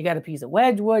 You got a piece of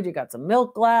Wedgwood, you got some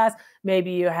milk glass,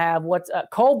 maybe you have what's a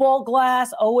cobalt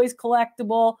glass, always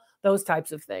collectible, those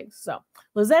types of things. So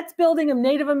Lizette's building a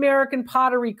Native American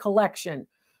pottery collection.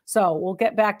 So we'll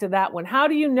get back to that one. How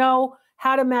do you know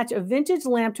how to match a vintage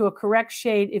lamp to a correct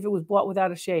shade if it was bought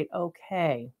without a shade?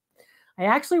 Okay. I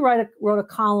actually wrote a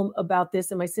column about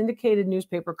this in my syndicated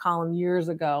newspaper column years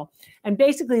ago. And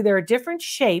basically, there are different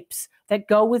shapes that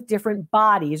go with different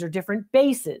bodies or different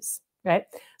bases, right?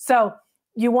 So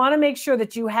you want to make sure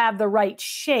that you have the right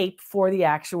shape for the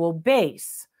actual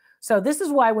base. So this is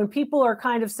why when people are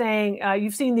kind of saying,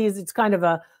 you've seen these, it's kind of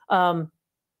a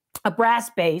brass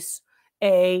base,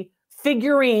 a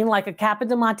figurine, like a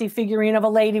Capodimonte figurine of a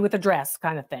lady with a dress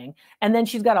kind of thing. And then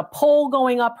she's got a pole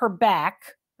going up her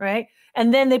back, right?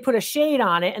 And then they put a shade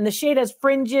on it, and the shade has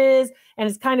fringes, and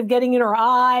it's kind of getting in her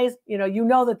eyes. You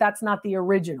know that that's not the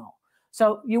original.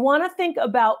 So you want to think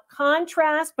about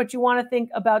contrast, but you want to think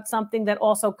about something that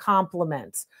also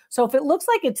complements. So if it looks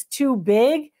like it's too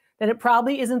big, then it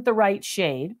probably isn't the right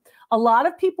shade. A lot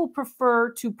of people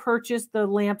prefer to purchase the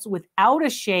lamps without a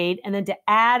shade and then to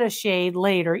add a shade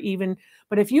later even.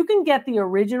 But if you can get the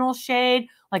original shade,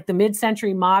 like the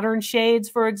mid-century modern shades,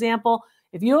 for example,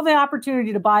 if you have the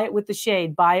opportunity to buy it with the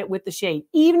shade, buy it with the shade,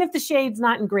 even if the shade's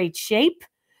not in great shape,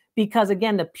 because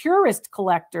again, the purist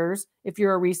collectors, if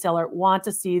you're a reseller, want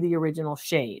to see the original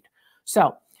shade.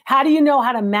 So how do you know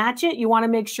how to match it? You want to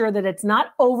make sure that it's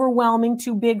not overwhelming,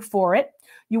 too big for it.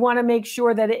 You want to make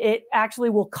sure that it actually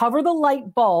will cover the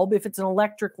light bulb if it's an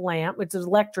electric lamp. It's an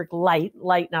electric light,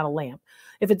 not a lamp.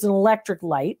 if it's an electric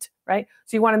light, right?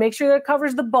 So you want to make sure that it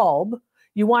covers the bulb.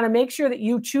 You want to make sure that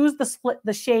you choose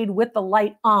the shade with the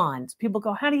light on. So people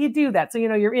go, how do you do that? So,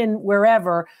 you're in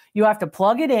wherever, you have to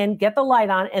plug it in, get the light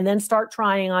on, and then start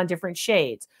trying on different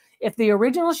shades. If the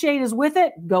original shade is with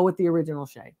it, go with the original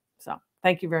shade. So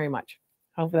thank you very much.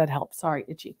 Hope that helps. Sorry,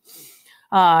 itchy.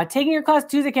 Taking your class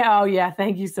Tuesday. Oh yeah,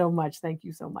 thank you so much. Thank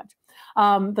you so much.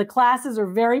 The classes are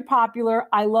very popular.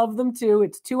 I love them too.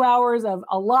 It's 2 hours of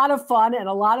a lot of fun and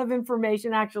a lot of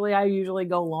information. Actually, I usually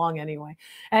go long anyway.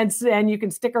 And you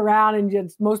can stick around,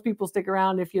 and most people stick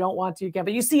around. If you don't want to, you can.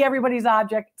 But you see everybody's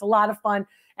object. It's a lot of fun,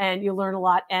 and you learn a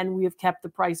lot. And we have kept the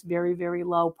price very, very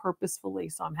low purposefully.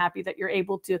 So I'm happy that you're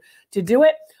able to do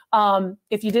it.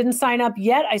 If you didn't sign up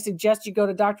yet, I suggest you go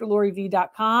to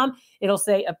drloriv.com. It'll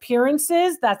say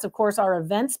appearances. That's, of course, our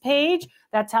events page.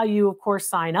 That's how you, of course,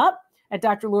 sign up at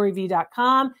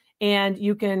drloriv.com. And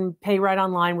you can pay right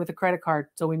online with a credit card.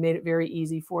 So we made it very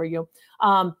easy for you.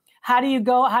 How do you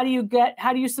go? How do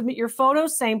you submit your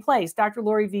photos? Same place,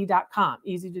 drloriv.com.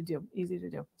 Easy to do. Easy to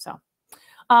do. So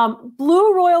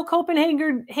Blue Royal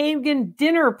Copenhagen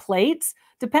dinner plates.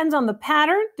 Depends on the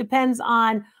pattern. Depends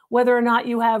on whether or not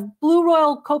you have Blue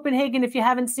Royal Copenhagen. If you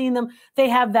haven't seen them, they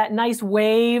have that nice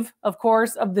wave, of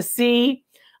course, of the sea.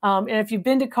 And if you've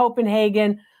been to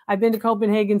Copenhagen, I've been to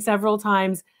Copenhagen several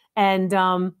times, and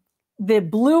the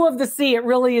blue of the sea, it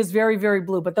really is very, very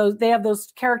blue. But they have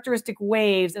those characteristic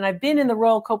waves. And I've been in the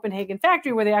Royal Copenhagen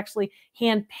factory where they actually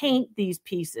hand paint these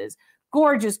pieces.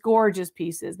 Gorgeous, gorgeous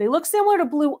pieces. They look similar to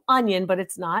blue onion, but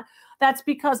it's not. That's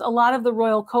because a lot of the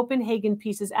Royal Copenhagen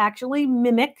pieces actually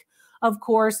mimic, of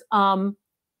course,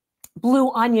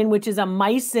 blue onion, which is a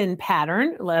mycin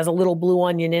pattern. It has a little blue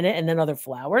onion in it and then other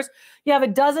flowers. You have a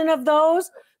dozen of those.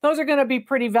 Those are going to be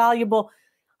pretty valuable.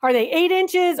 Are they 8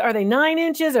 inches? Are they 9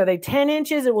 inches? Are they 10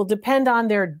 inches? It will depend on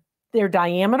their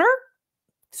diameter.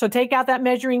 So take out that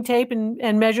measuring tape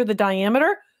and measure the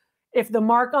diameter. If the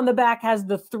mark on the back has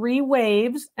the 3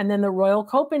 waves and then the Royal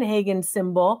Copenhagen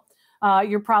symbol,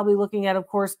 you're probably looking at, of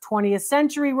course, 20th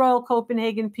century Royal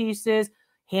Copenhagen pieces,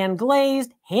 hand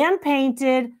glazed, hand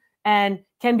painted, and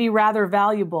can be rather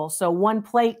valuable. So one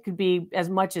plate could be as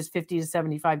much as $50 to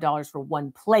 $75 for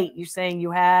one plate. You're saying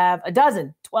you have a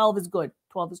dozen. 12 is good.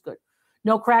 12 is good.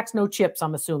 No cracks, no chips,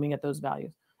 I'm assuming, at those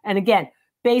values. And again,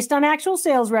 based on actual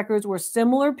sales records where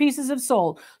similar pieces have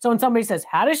sold. So when somebody says,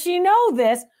 how does she know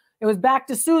this? It was back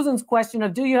to Susan's question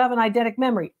of, do you have an eidetic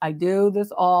memory? I do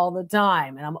this all the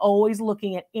time. And I'm always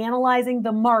looking at analyzing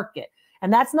the market.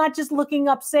 And that's not just looking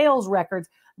up sales records.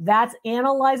 That's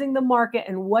analyzing the market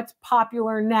and what's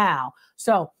popular now.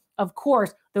 So, of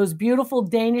course, those beautiful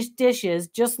Danish dishes,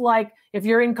 just like if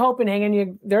you're in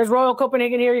Copenhagen, there's Royal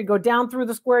Copenhagen here, you go down through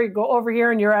the square, you go over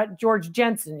here and you're at George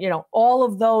Jensen. All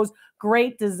of those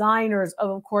great designers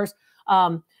of course,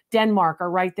 Denmark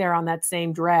are right there on that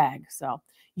same drag. So,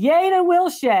 yay to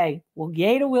Wilshay. Well,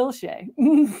 yay to Wilshay.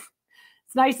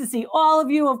 It's nice to see all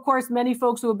of you. Of course, many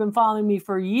folks who have been following me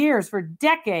for years, for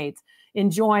decades,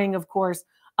 enjoying, of course,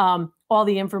 all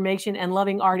the information and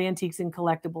loving art, antiques, and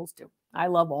collectibles too. I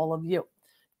love all of you.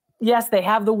 Yes, they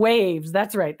have the waves.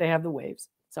 That's right. They have the waves.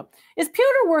 So is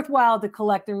pewter worthwhile to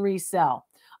collect and resell?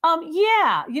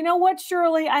 Yeah. You know what,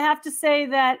 Shirley? I have to say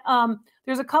that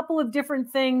there's a couple of different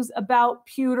things about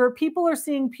pewter. People are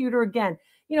seeing pewter again.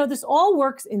 This all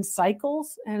works in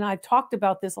cycles, and I've talked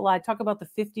about this a lot. I talk about the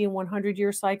 50 and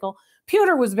 100-year cycle.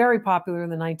 Pewter was very popular in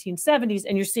the 1970s,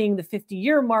 and you're seeing the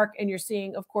 50-year mark, and you're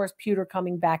seeing, of course, pewter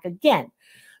coming back again.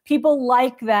 People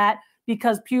like that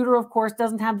because pewter, of course,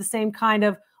 doesn't have the same kind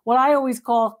of what I always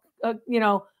call,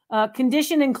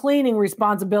 condition and cleaning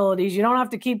responsibilities. You don't have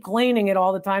to keep cleaning it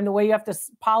all the time the way you have to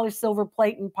polish silver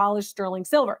plate and polish sterling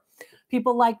silver.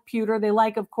 People like pewter. They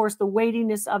like, of course, the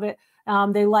weightiness of it.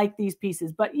 They like these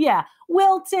pieces. But yeah,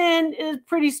 Wilton is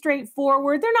pretty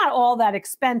straightforward. They're not all that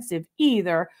expensive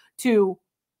either to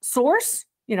source,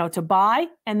 to buy,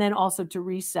 and then also to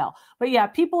resell. But yeah,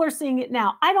 people are seeing it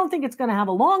now. I don't think it's going to have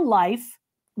a long life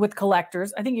with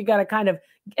collectors. I think you got to kind of,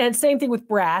 and same thing with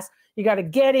brass. You got to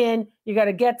get in, you got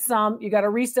to get some, you got to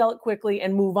resell it quickly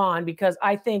and move on, because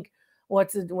I think,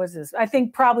 what's this? I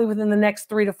think probably within the next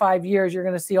 3 to 5 years, you're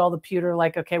going to see all the pewter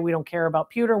like, okay, we don't care about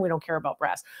pewter and we don't care about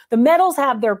brass. The metals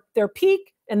have their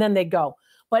peak and then they go.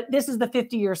 But this is the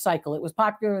 50-year cycle. It was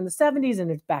popular in the 70s and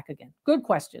it's back again. Good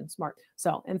question, Smart.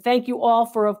 So, and thank you all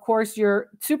for, of course, your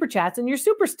super chats and your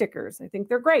super stickers. I think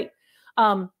they're great.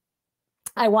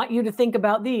 I want you to think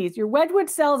about these. Your Wedgwood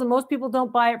sells and most people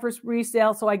don't buy it for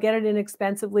resale, so I get it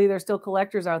inexpensively. There's still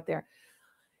collectors out there.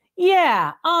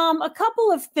 Yeah, a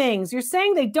couple of things. You're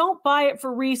saying they don't buy it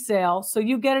for resale, so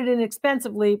you get it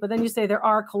inexpensively, but then you say there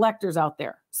are collectors out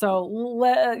there. So,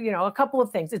 a couple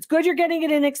of things. It's good you're getting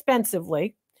it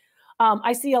inexpensively.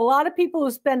 I see a lot of people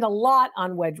who spend a lot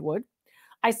on Wedgwood.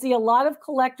 I see a lot of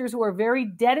collectors who are very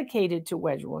dedicated to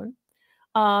Wedgwood.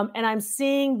 And I'm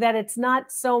seeing that it's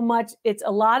not so much, it's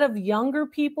a lot of younger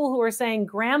people who are saying,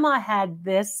 Grandma had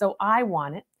this, so I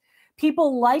want it.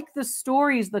 People like the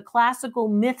stories, the classical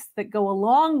myths that go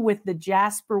along with the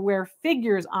Jasperware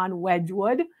figures on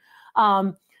Wedgwood.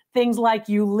 Things like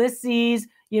Ulysses,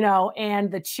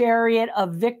 and the Chariot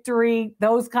of Victory,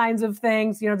 those kinds of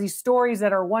things, these stories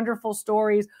that are wonderful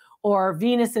stories, or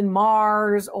Venus and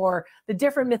Mars, or the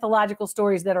different mythological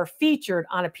stories that are featured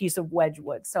on a piece of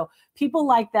Wedgwood. So people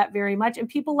like that very much. And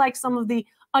people like some of the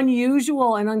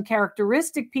unusual and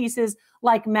uncharacteristic pieces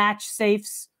like match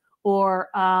safes, or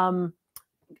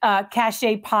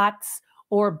cachet pots,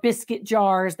 or biscuit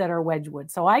jars that are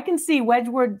Wedgwood. So I can see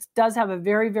Wedgwood does have a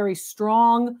very, very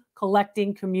strong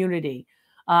collecting community.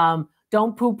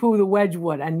 Don't poo-poo the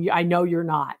Wedgwood, and I know you're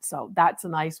not. So that's a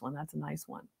nice one. That's a nice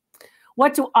one.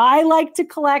 What do I like to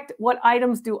collect? What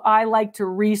items do I like to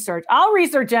research? I'll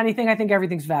research anything. I think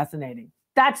everything's fascinating.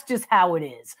 That's just how it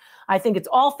is. I think it's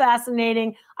all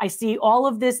fascinating. I see all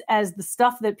of this as the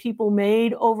stuff that people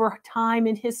made over time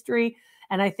in history.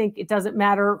 And I think it doesn't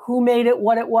matter who made it,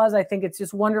 what it was. I think it's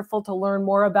just wonderful to learn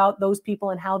more about those people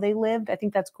and how they lived. I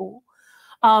think that's cool.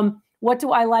 What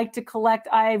do I like to collect?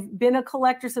 I've been a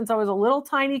collector since I was a little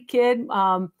tiny kid.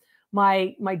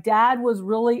 My dad was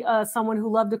really someone who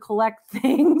loved to collect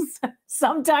things,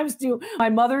 sometimes to my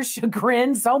mother's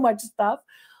chagrin, so much stuff.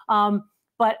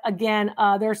 But again,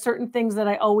 there are certain things that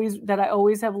I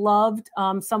always have loved.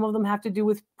 Some of them have to do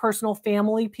with personal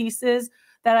family pieces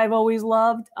that I've always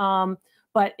loved.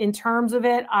 But in terms of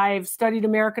it, I've studied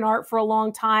American art for a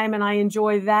long time, and I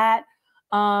enjoy that.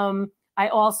 I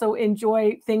also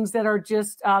enjoy things that are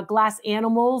just glass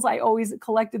animals. I always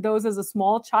collected those as a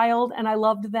small child, and I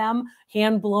loved them,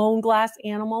 hand-blown glass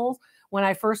animals. When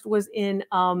I first was in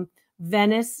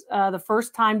Venice, the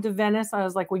first time to Venice, I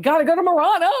was like, we got to go to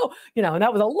Murano, and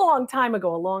that was a long time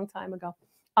ago.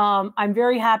 I'm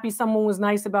very happy someone was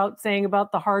nice about saying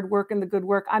about the hard work and the good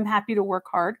work. I'm happy to work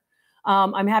hard.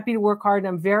 I'm happy to work hard, and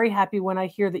I'm very happy when I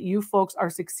hear that you folks are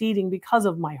succeeding because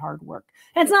of my hard work.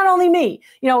 And it's not only me.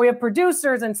 We have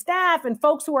producers and staff and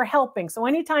folks who are helping. So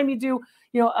anytime you do,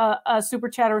 a super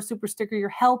chat or a super sticker, you're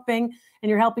helping, and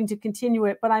you're helping to continue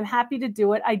it. But I'm happy to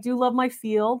do it. I do love my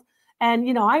field.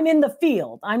 And, I'm in the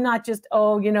field. I'm not just,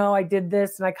 I did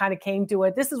this and I kind of came to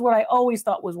it. This is what I always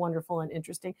thought was wonderful and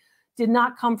interesting. Did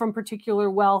not come from particular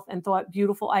wealth, and thought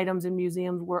beautiful items in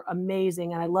museums were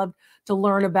amazing. And I loved to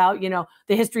learn about,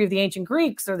 the history of the ancient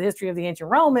Greeks, or the history of the ancient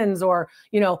Romans, or,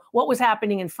 what was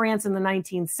happening in France in the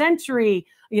 19th century,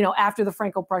 after the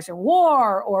Franco-Prussian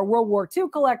War, or World War II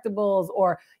collectibles,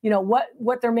 or,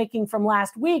 what they're making from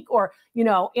last week, or,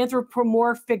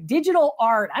 anthropomorphic digital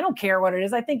art. I don't care what it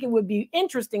is. I think it would be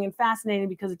interesting and fascinating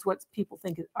because it's what people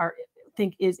think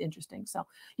is interesting. So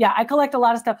yeah, I collect a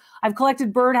lot of stuff. I've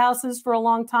collected birdhouses for a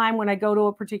long time. When I go to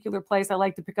a particular place, I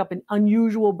like to pick up an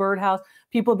unusual birdhouse.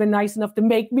 People have been nice enough to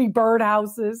make me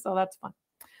birdhouses, so that's fun.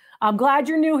 I'm glad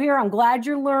you're new here. I'm glad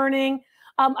you're learning.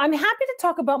 I'm happy to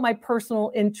talk about my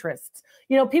personal interests.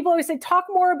 People always say, talk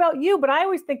more about you, but I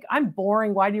always think I'm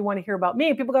boring. Why do you want to hear about me?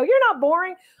 And people go, you're not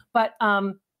boring. But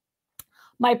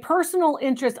my personal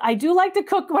interest, I do like to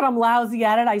cook, but I'm lousy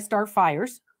at it. I start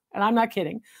fires, and I'm not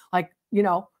kidding. Like,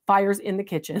 fires in the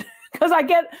kitchen, because I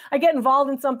get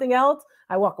involved in something else.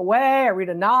 I walk away, I read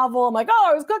a novel. I'm like,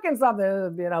 I was cooking something,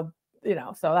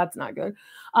 so that's not good.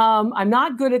 I'm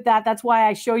not good at that. That's why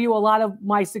I show you a lot of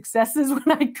my successes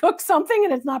when I cook something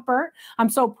and it's not burnt. I'm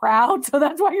so proud. So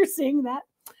that's why you're seeing that.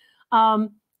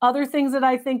 Other things that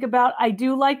I think about, I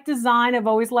do like design. I've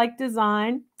always liked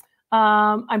design.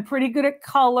 I'm pretty good at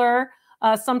color.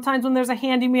 Sometimes when there's a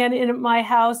handyman in at my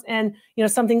house and,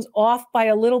 something's off by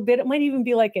a little bit, it might even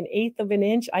be like 1/8 of an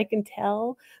inch, I can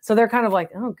tell. So they're kind of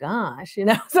like, oh gosh,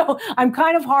 so I'm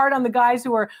kind of hard on the guys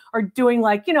who are doing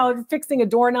like, fixing a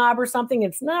doorknob or something.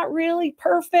 It's not really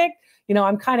perfect.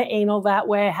 I'm kind of anal that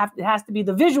way. It has to be,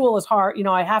 the visual is hard.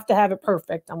 I have to have it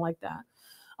perfect. I'm like that.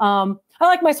 I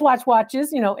like my Swatch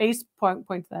watches, Ace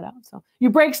points that out. So you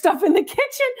break stuff in the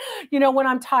kitchen. When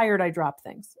I'm tired, I drop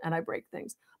things and I break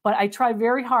things. But I try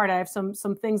very hard. I have some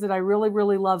things that I really,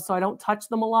 really love, so I don't touch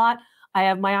them a lot. I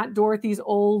have my Aunt Dorothy's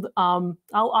old, I'll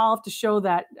have to show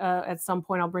that at some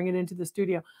point. I'll bring it into the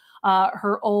studio.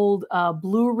 Her old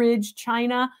Blue Ridge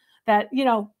china that,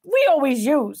 we always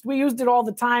used. We used it all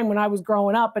the time when I was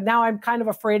growing up, but now I'm kind of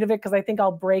afraid of it because I think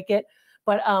I'll break it.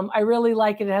 but I really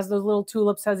like it. It has those little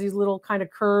tulips, has these little kind of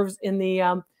curves in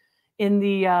the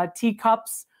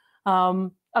teacups.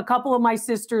 A couple of my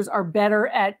sisters are better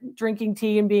at drinking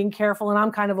tea and being careful, and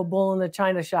I'm kind of a bull in the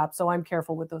china shop, so I'm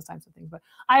careful with those types of things. But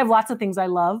I have lots of things I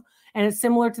love, and it's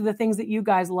similar to the things that you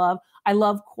guys love. I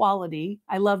love quality.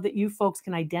 I love that you folks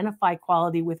can identify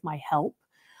quality with my help.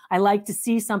 I like to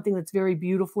see something that's very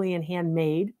beautifully and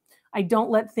handmade. I don't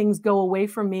let things go away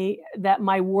from me. That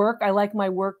my work, I like my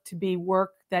work to be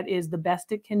work that is the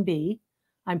best it can be.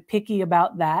 I'm picky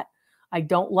about that. I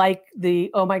don't like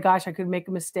oh my gosh, I could make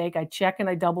a mistake. I check and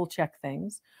I double check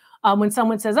things. When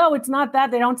someone says, oh, it's not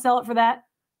that, they don't sell it for that.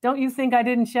 Don't you think I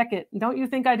didn't check it? And don't you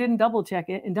think I didn't double check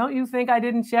it? And don't you think I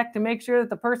didn't check to make sure that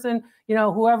the person,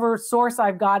 whoever source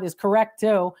I've got is correct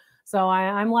too. So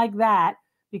I'm like that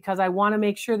because I want to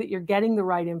make sure that you're getting the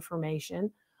right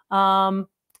information.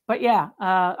 But yeah,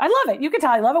 I love it. You can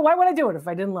tell I love it. Why would I do it if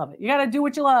I didn't love it? You got to do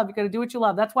what you love. You got to do what you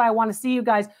love. That's why I want to see you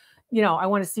guys, I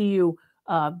want to see you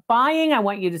buying. I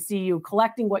want you to see you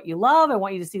collecting what you love. I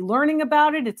want you to see learning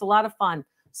about it. It's a lot of fun.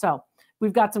 So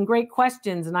we've got some great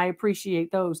questions and I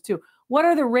appreciate those too. What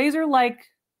are the razor-like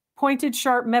pointed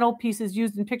sharp metal pieces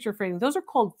used in picture framing? Those are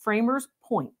called framers'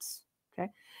 points. Okay.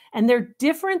 And they're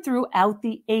different throughout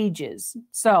the ages.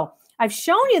 So I've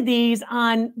shown you these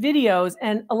on videos,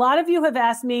 and a lot of you have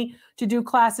asked me to do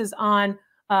classes on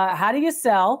how do you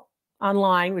sell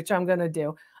online, which I'm going to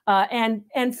do,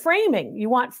 and framing. You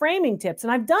want framing tips,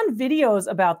 and I've done videos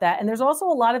about that. And there's also a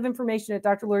lot of information at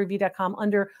drloriv.com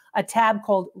under a tab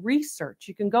called Research.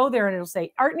 You can go there, and it'll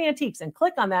say Art and Antiques, and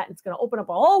click on that. And it's going to open up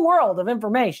a whole world of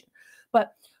information.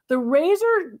 But the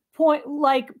razor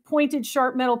pointed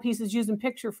sharp metal pieces used in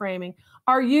picture framing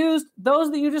are used,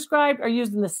 those that you described are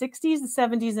used in the 60s, the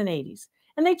 70s, and 80s.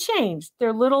 And they changed.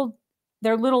 They're little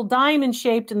diamond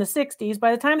shaped in the 60s.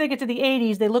 By the time they get to the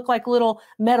 80s, they look like little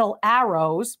metal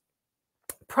arrows.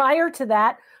 Prior to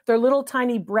that, they're little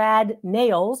tiny brad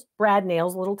nails,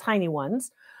 little tiny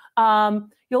ones.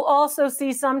 You'll also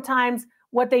see sometimes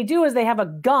what they do is they have a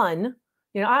gun.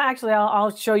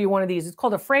 I'll show you one of these. It's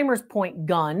called a framer's point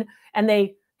gun, and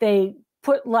they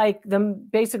put like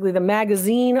basically the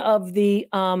magazine of the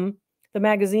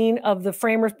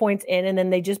framer's points in, and then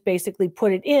they just basically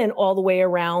put it in all the way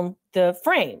around the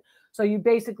frame. So you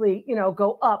basically,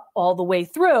 go up all the way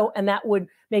through, and that would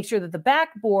make sure that the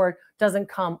backboard doesn't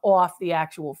come off the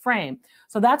actual frame.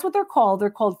 So that's what they're called. They're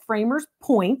called framer's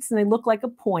points, and they look like a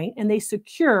point, and they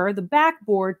secure the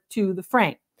backboard to the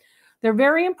frame. They're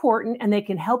very important, and they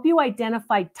can help you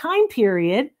identify time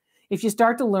period if you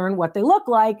start to learn what they look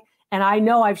like. And I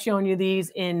know I've shown you these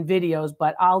in videos,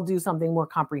 but I'll do something more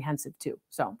comprehensive too.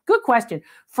 So good question.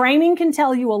 Framing can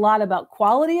tell you a lot about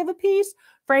quality of a piece.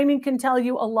 Framing can tell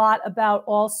you a lot about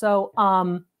also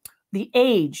the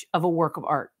age of a work of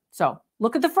art. So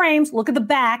look at the frames, look at the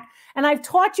back, and I've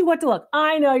taught you what to look.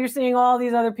 I know you're seeing all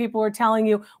these other people are telling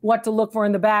you what to look for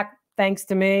in the back. Thanks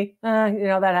to me,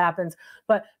 that happens.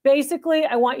 But basically,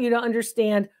 I want you to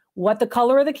understand what the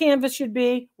color of the canvas should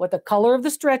be, what the color of the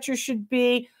stretcher should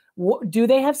be. Do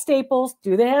they have staples?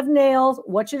 Do they have nails?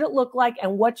 What should it look like?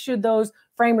 And what should those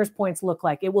framers' points look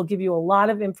like? It will give you a lot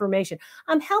of information.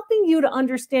 I'm helping you to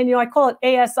understand, I call it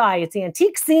ASI. It's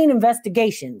Antique Scene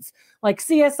Investigations, like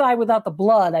CSI without the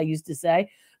blood, I used to say.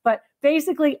 But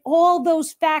basically, all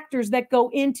those factors that go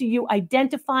into you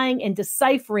identifying and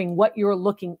deciphering what you're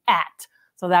looking at.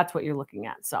 So that's what you're looking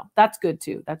at. So that's good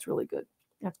too. That's really good.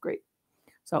 That's great.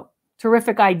 So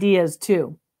terrific ideas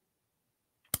too.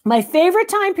 My favorite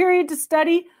time period to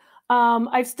study,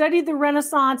 I've studied the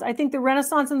Renaissance. I think the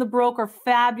Renaissance and the Baroque are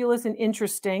fabulous and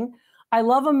interesting. I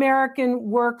love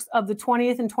American works of the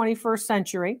 20th and 21st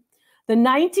century. The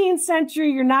 19th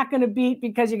century, you're not going to beat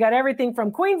because you got everything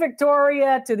from Queen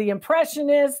Victoria to the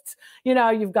Impressionists.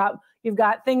 You've got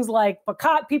things like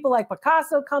people like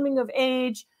Picasso coming of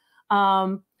age.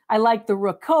 I like the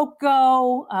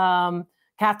Rococo,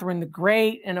 Catherine the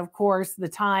Great, and of course the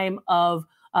time of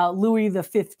Louis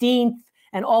XV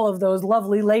and all of those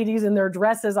lovely ladies in their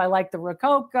dresses. I like the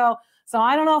Rococo. So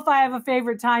I don't know if I have a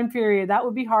favorite time period. That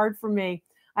would be hard for me.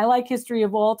 I like history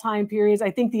of all time periods.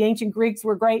 I think the ancient Greeks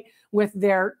were great with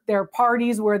their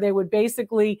parties where they would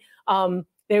basically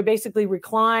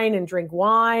recline and drink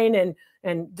wine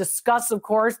and discuss, of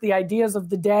course, the ideas of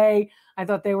the day. I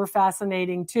thought they were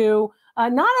fascinating too.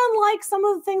 Not unlike some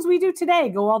of the things we do today,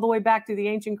 go all the way back to the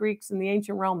ancient Greeks and the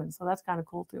ancient Romans. So that's kind of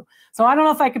cool too. So I don't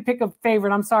know if I could pick a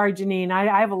favorite. I'm sorry, Janine.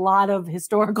 I have a lot of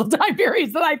historical time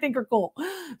periods that I think are cool.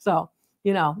 So,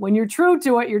 when you're true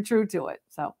to it, you're true to it.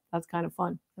 So that's kind of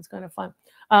fun. That's kind of fun.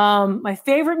 My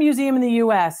favorite museum in the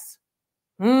U.S.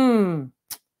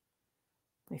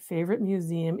 My favorite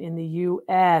museum in the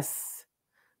U.S.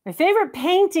 My favorite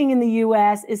painting in the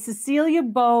U.S. is Cecilia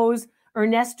Bowes'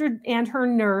 Ernestra and her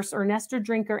nurse, Ernestra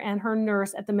Drinker and her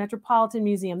nurse at the Metropolitan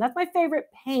Museum. That's my favorite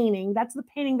painting. That's the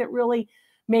painting that really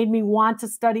made me want to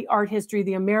study art history,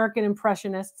 the American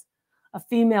Impressionists, a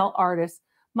female artist.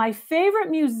 My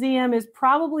favorite museum is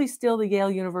probably still the Yale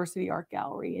University Art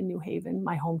Gallery in New Haven,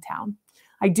 my hometown.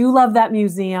 I do love that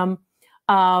museum.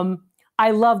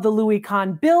 I love the Louis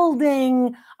Kahn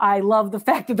building. I love the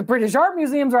fact that the British Art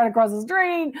Museum's right across the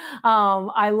street.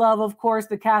 I love, of course,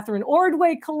 the Catherine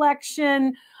Ordway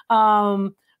collection.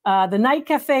 The Night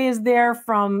Cafe is there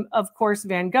from, of course,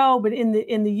 Van Gogh, but in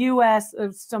the U.S.,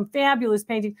 some fabulous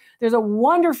paintings. There's a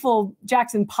wonderful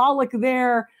Jackson Pollock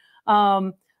there.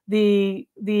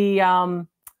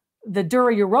 The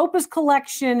Dura Europos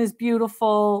collection is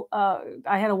beautiful.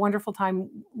 I had a wonderful time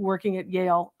working at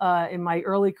Yale in my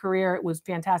early career. It was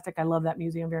fantastic. I love that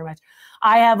museum very much.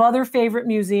 I have other favorite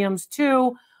museums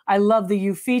too. I love the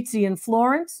Uffizi in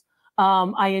Florence.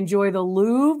 I enjoy the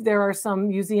Louvre. There are some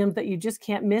museums that you just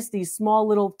can't miss, these small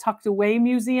little tucked away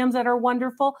museums that are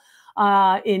wonderful.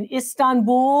 In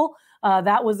Istanbul,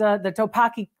 the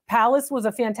Topkapi Palace was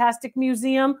a fantastic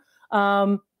museum.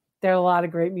 There are a lot of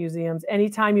great museums.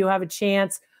 Anytime you have a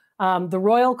chance, the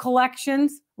royal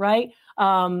collections, right?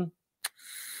 The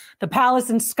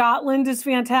palace in Scotland is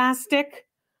fantastic.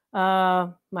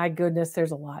 My goodness,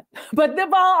 there's a lot. But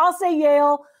I'll say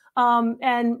Yale.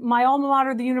 And my alma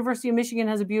mater, the University of Michigan,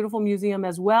 has a beautiful museum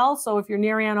as well. So if you're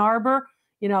near Ann Arbor,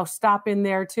 stop in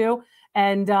there too.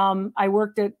 And I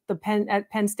worked at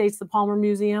Penn State's the Palmer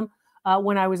Museum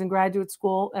when I was in graduate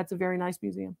school. That's a very nice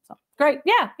museum. So great.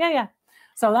 Yeah.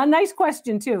 So a nice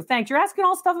question too. Thanks. You're asking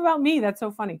all stuff about me. That's so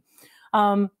funny.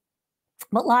 But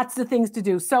lots of things to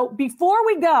do. So before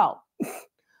we go,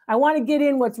 I want to get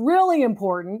in what's really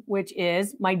important, which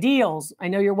is my deals. I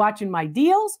know you're watching my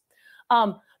deals.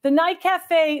 The Night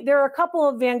Cafe, there are a couple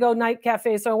of Van Gogh Night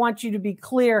Cafes, so I want you to be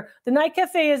clear. The Night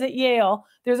Cafe is at Yale.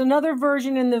 There's another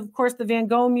version in, of course, the Van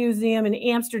Gogh Museum in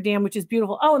Amsterdam, which is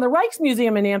beautiful. Oh, and the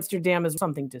Rijksmuseum in Amsterdam is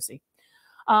something to see.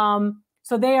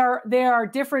 So there are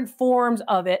different forms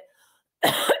of it.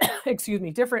 Excuse me,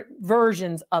 different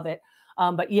versions of it.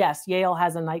 But yes, Yale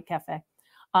has a Night Cafe.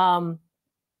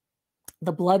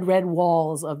 The blood red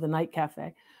walls of the Night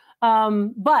Cafe.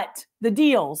 But the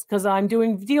deals, because I'm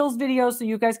doing deals videos so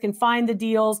you guys can find the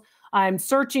deals. I'm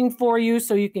searching for you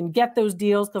so you can get those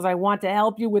deals because I want to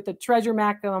help you with the treasure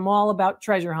map, and I'm all about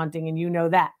treasure hunting, and you know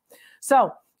that.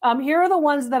 So here are the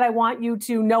ones that I want you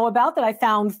to know about that I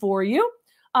found for you.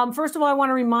 First of all, I want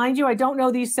to remind you, I don't know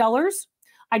these sellers.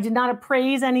 I did not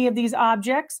appraise any of these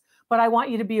objects, but I want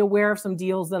you to be aware of some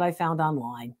deals that I found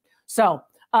online. So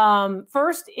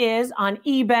first is on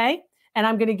eBay. And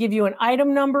I'm going to give you an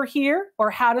item number here or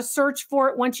how to search for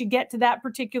it once you get to that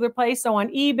particular place. So on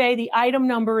eBay, the item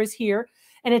number is here,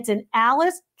 and it's an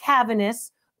Alice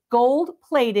Cavanis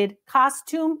gold-plated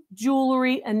costume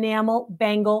jewelry enamel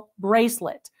bangle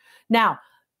bracelet. Now,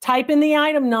 type in the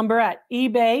item number at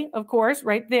eBay, of course,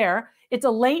 right there. It's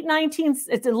a late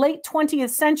 20th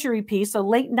century piece, a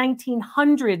late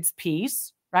 1900s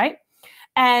piece, right?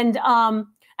 And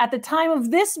at the time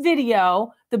of this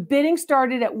video, the bidding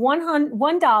started at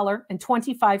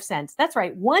 $1.25. That's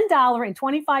right,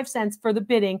 $1.25 for the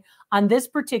bidding on this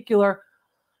particular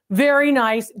very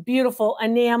nice, beautiful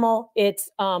enamel.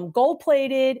 It's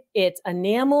gold-plated. It's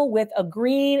enamel with a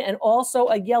green and also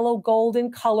a yellow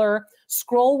golden color,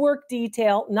 scrollwork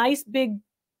detail, nice big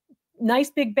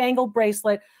bangle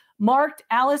bracelet, marked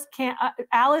Alice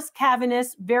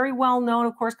Cavanis, very well known,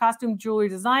 of course, costume jewelry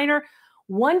designer.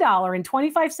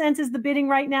 $1.25 is the bidding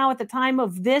right now at the time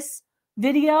of this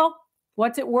video.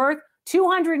 What's it worth?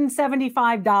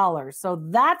 $275. So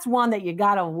that's one that you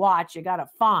got to watch, you got to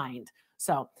find.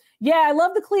 So yeah, I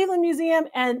love the Cleveland Museum,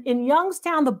 and in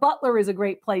Youngstown, the Butler is a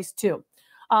great place too.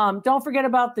 Don't forget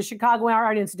about the Chicago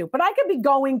Art Institute, but I could be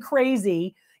going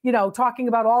crazy, talking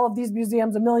about all of these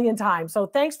museums a million times. So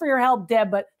thanks for your help,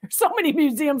 Deb, but there's so many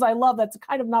museums I love. That's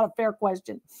kind of not a fair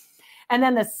question. And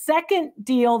then the second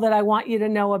deal that I want you to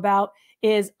know about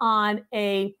is on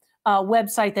a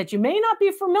website that you may not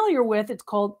be familiar with. It's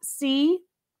called CT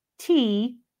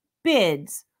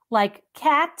Bids, like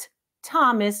Cat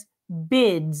Thomas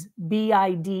Bids,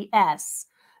 B-I-D-S.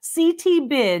 CT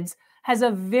Bids has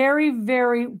a very,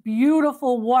 very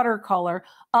beautiful watercolor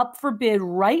up for bid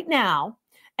right now,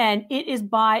 and it is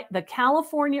by the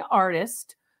California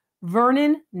artist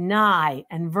Vernon Nye.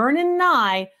 And Vernon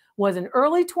Nye was an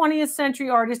early 20th century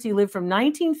artist. He lived from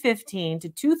 1915 to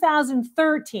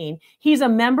 2013. He's a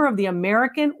member of the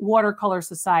American Watercolor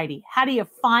Society. How do you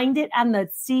find it on the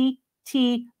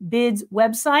CT Bids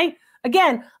website.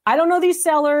 Again, I don't know these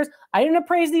sellers. I didn't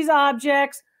appraise these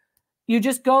objects. You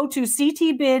just go to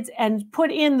CT Bids and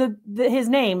put in his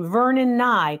name, Vernon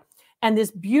Nye, and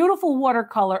this beautiful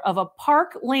watercolor of a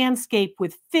park landscape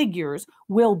with figures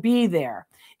will be there.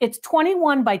 It's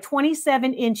 21 by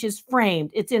 27 inches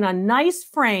framed. It's in a nice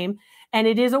frame, and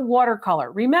it is a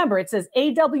watercolor. Remember, it says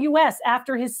AWS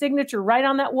after his signature right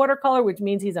on that watercolor, which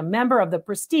means he's a member of the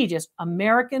prestigious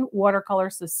American Watercolor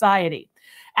Society.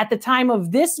 At the time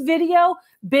of this video,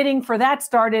 bidding for that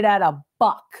started at $1.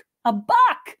 $1.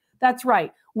 That's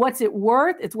right. What's it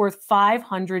worth? It's worth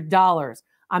 $500.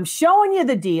 I'm showing you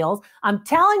the deals. I'm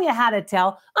telling you how to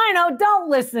tell. I know, don't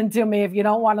listen to me if you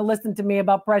don't want to listen to me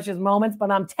about precious moments,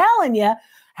 but I'm telling you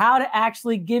how to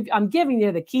actually I'm giving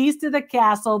you the keys to the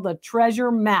castle, the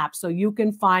treasure map, so you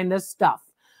can find this stuff.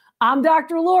 I'm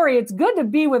Dr. Lori. It's good to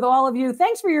be with all of you.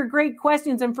 Thanks for your great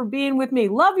questions and for being with me.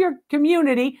 Love your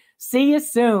community. See you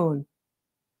soon.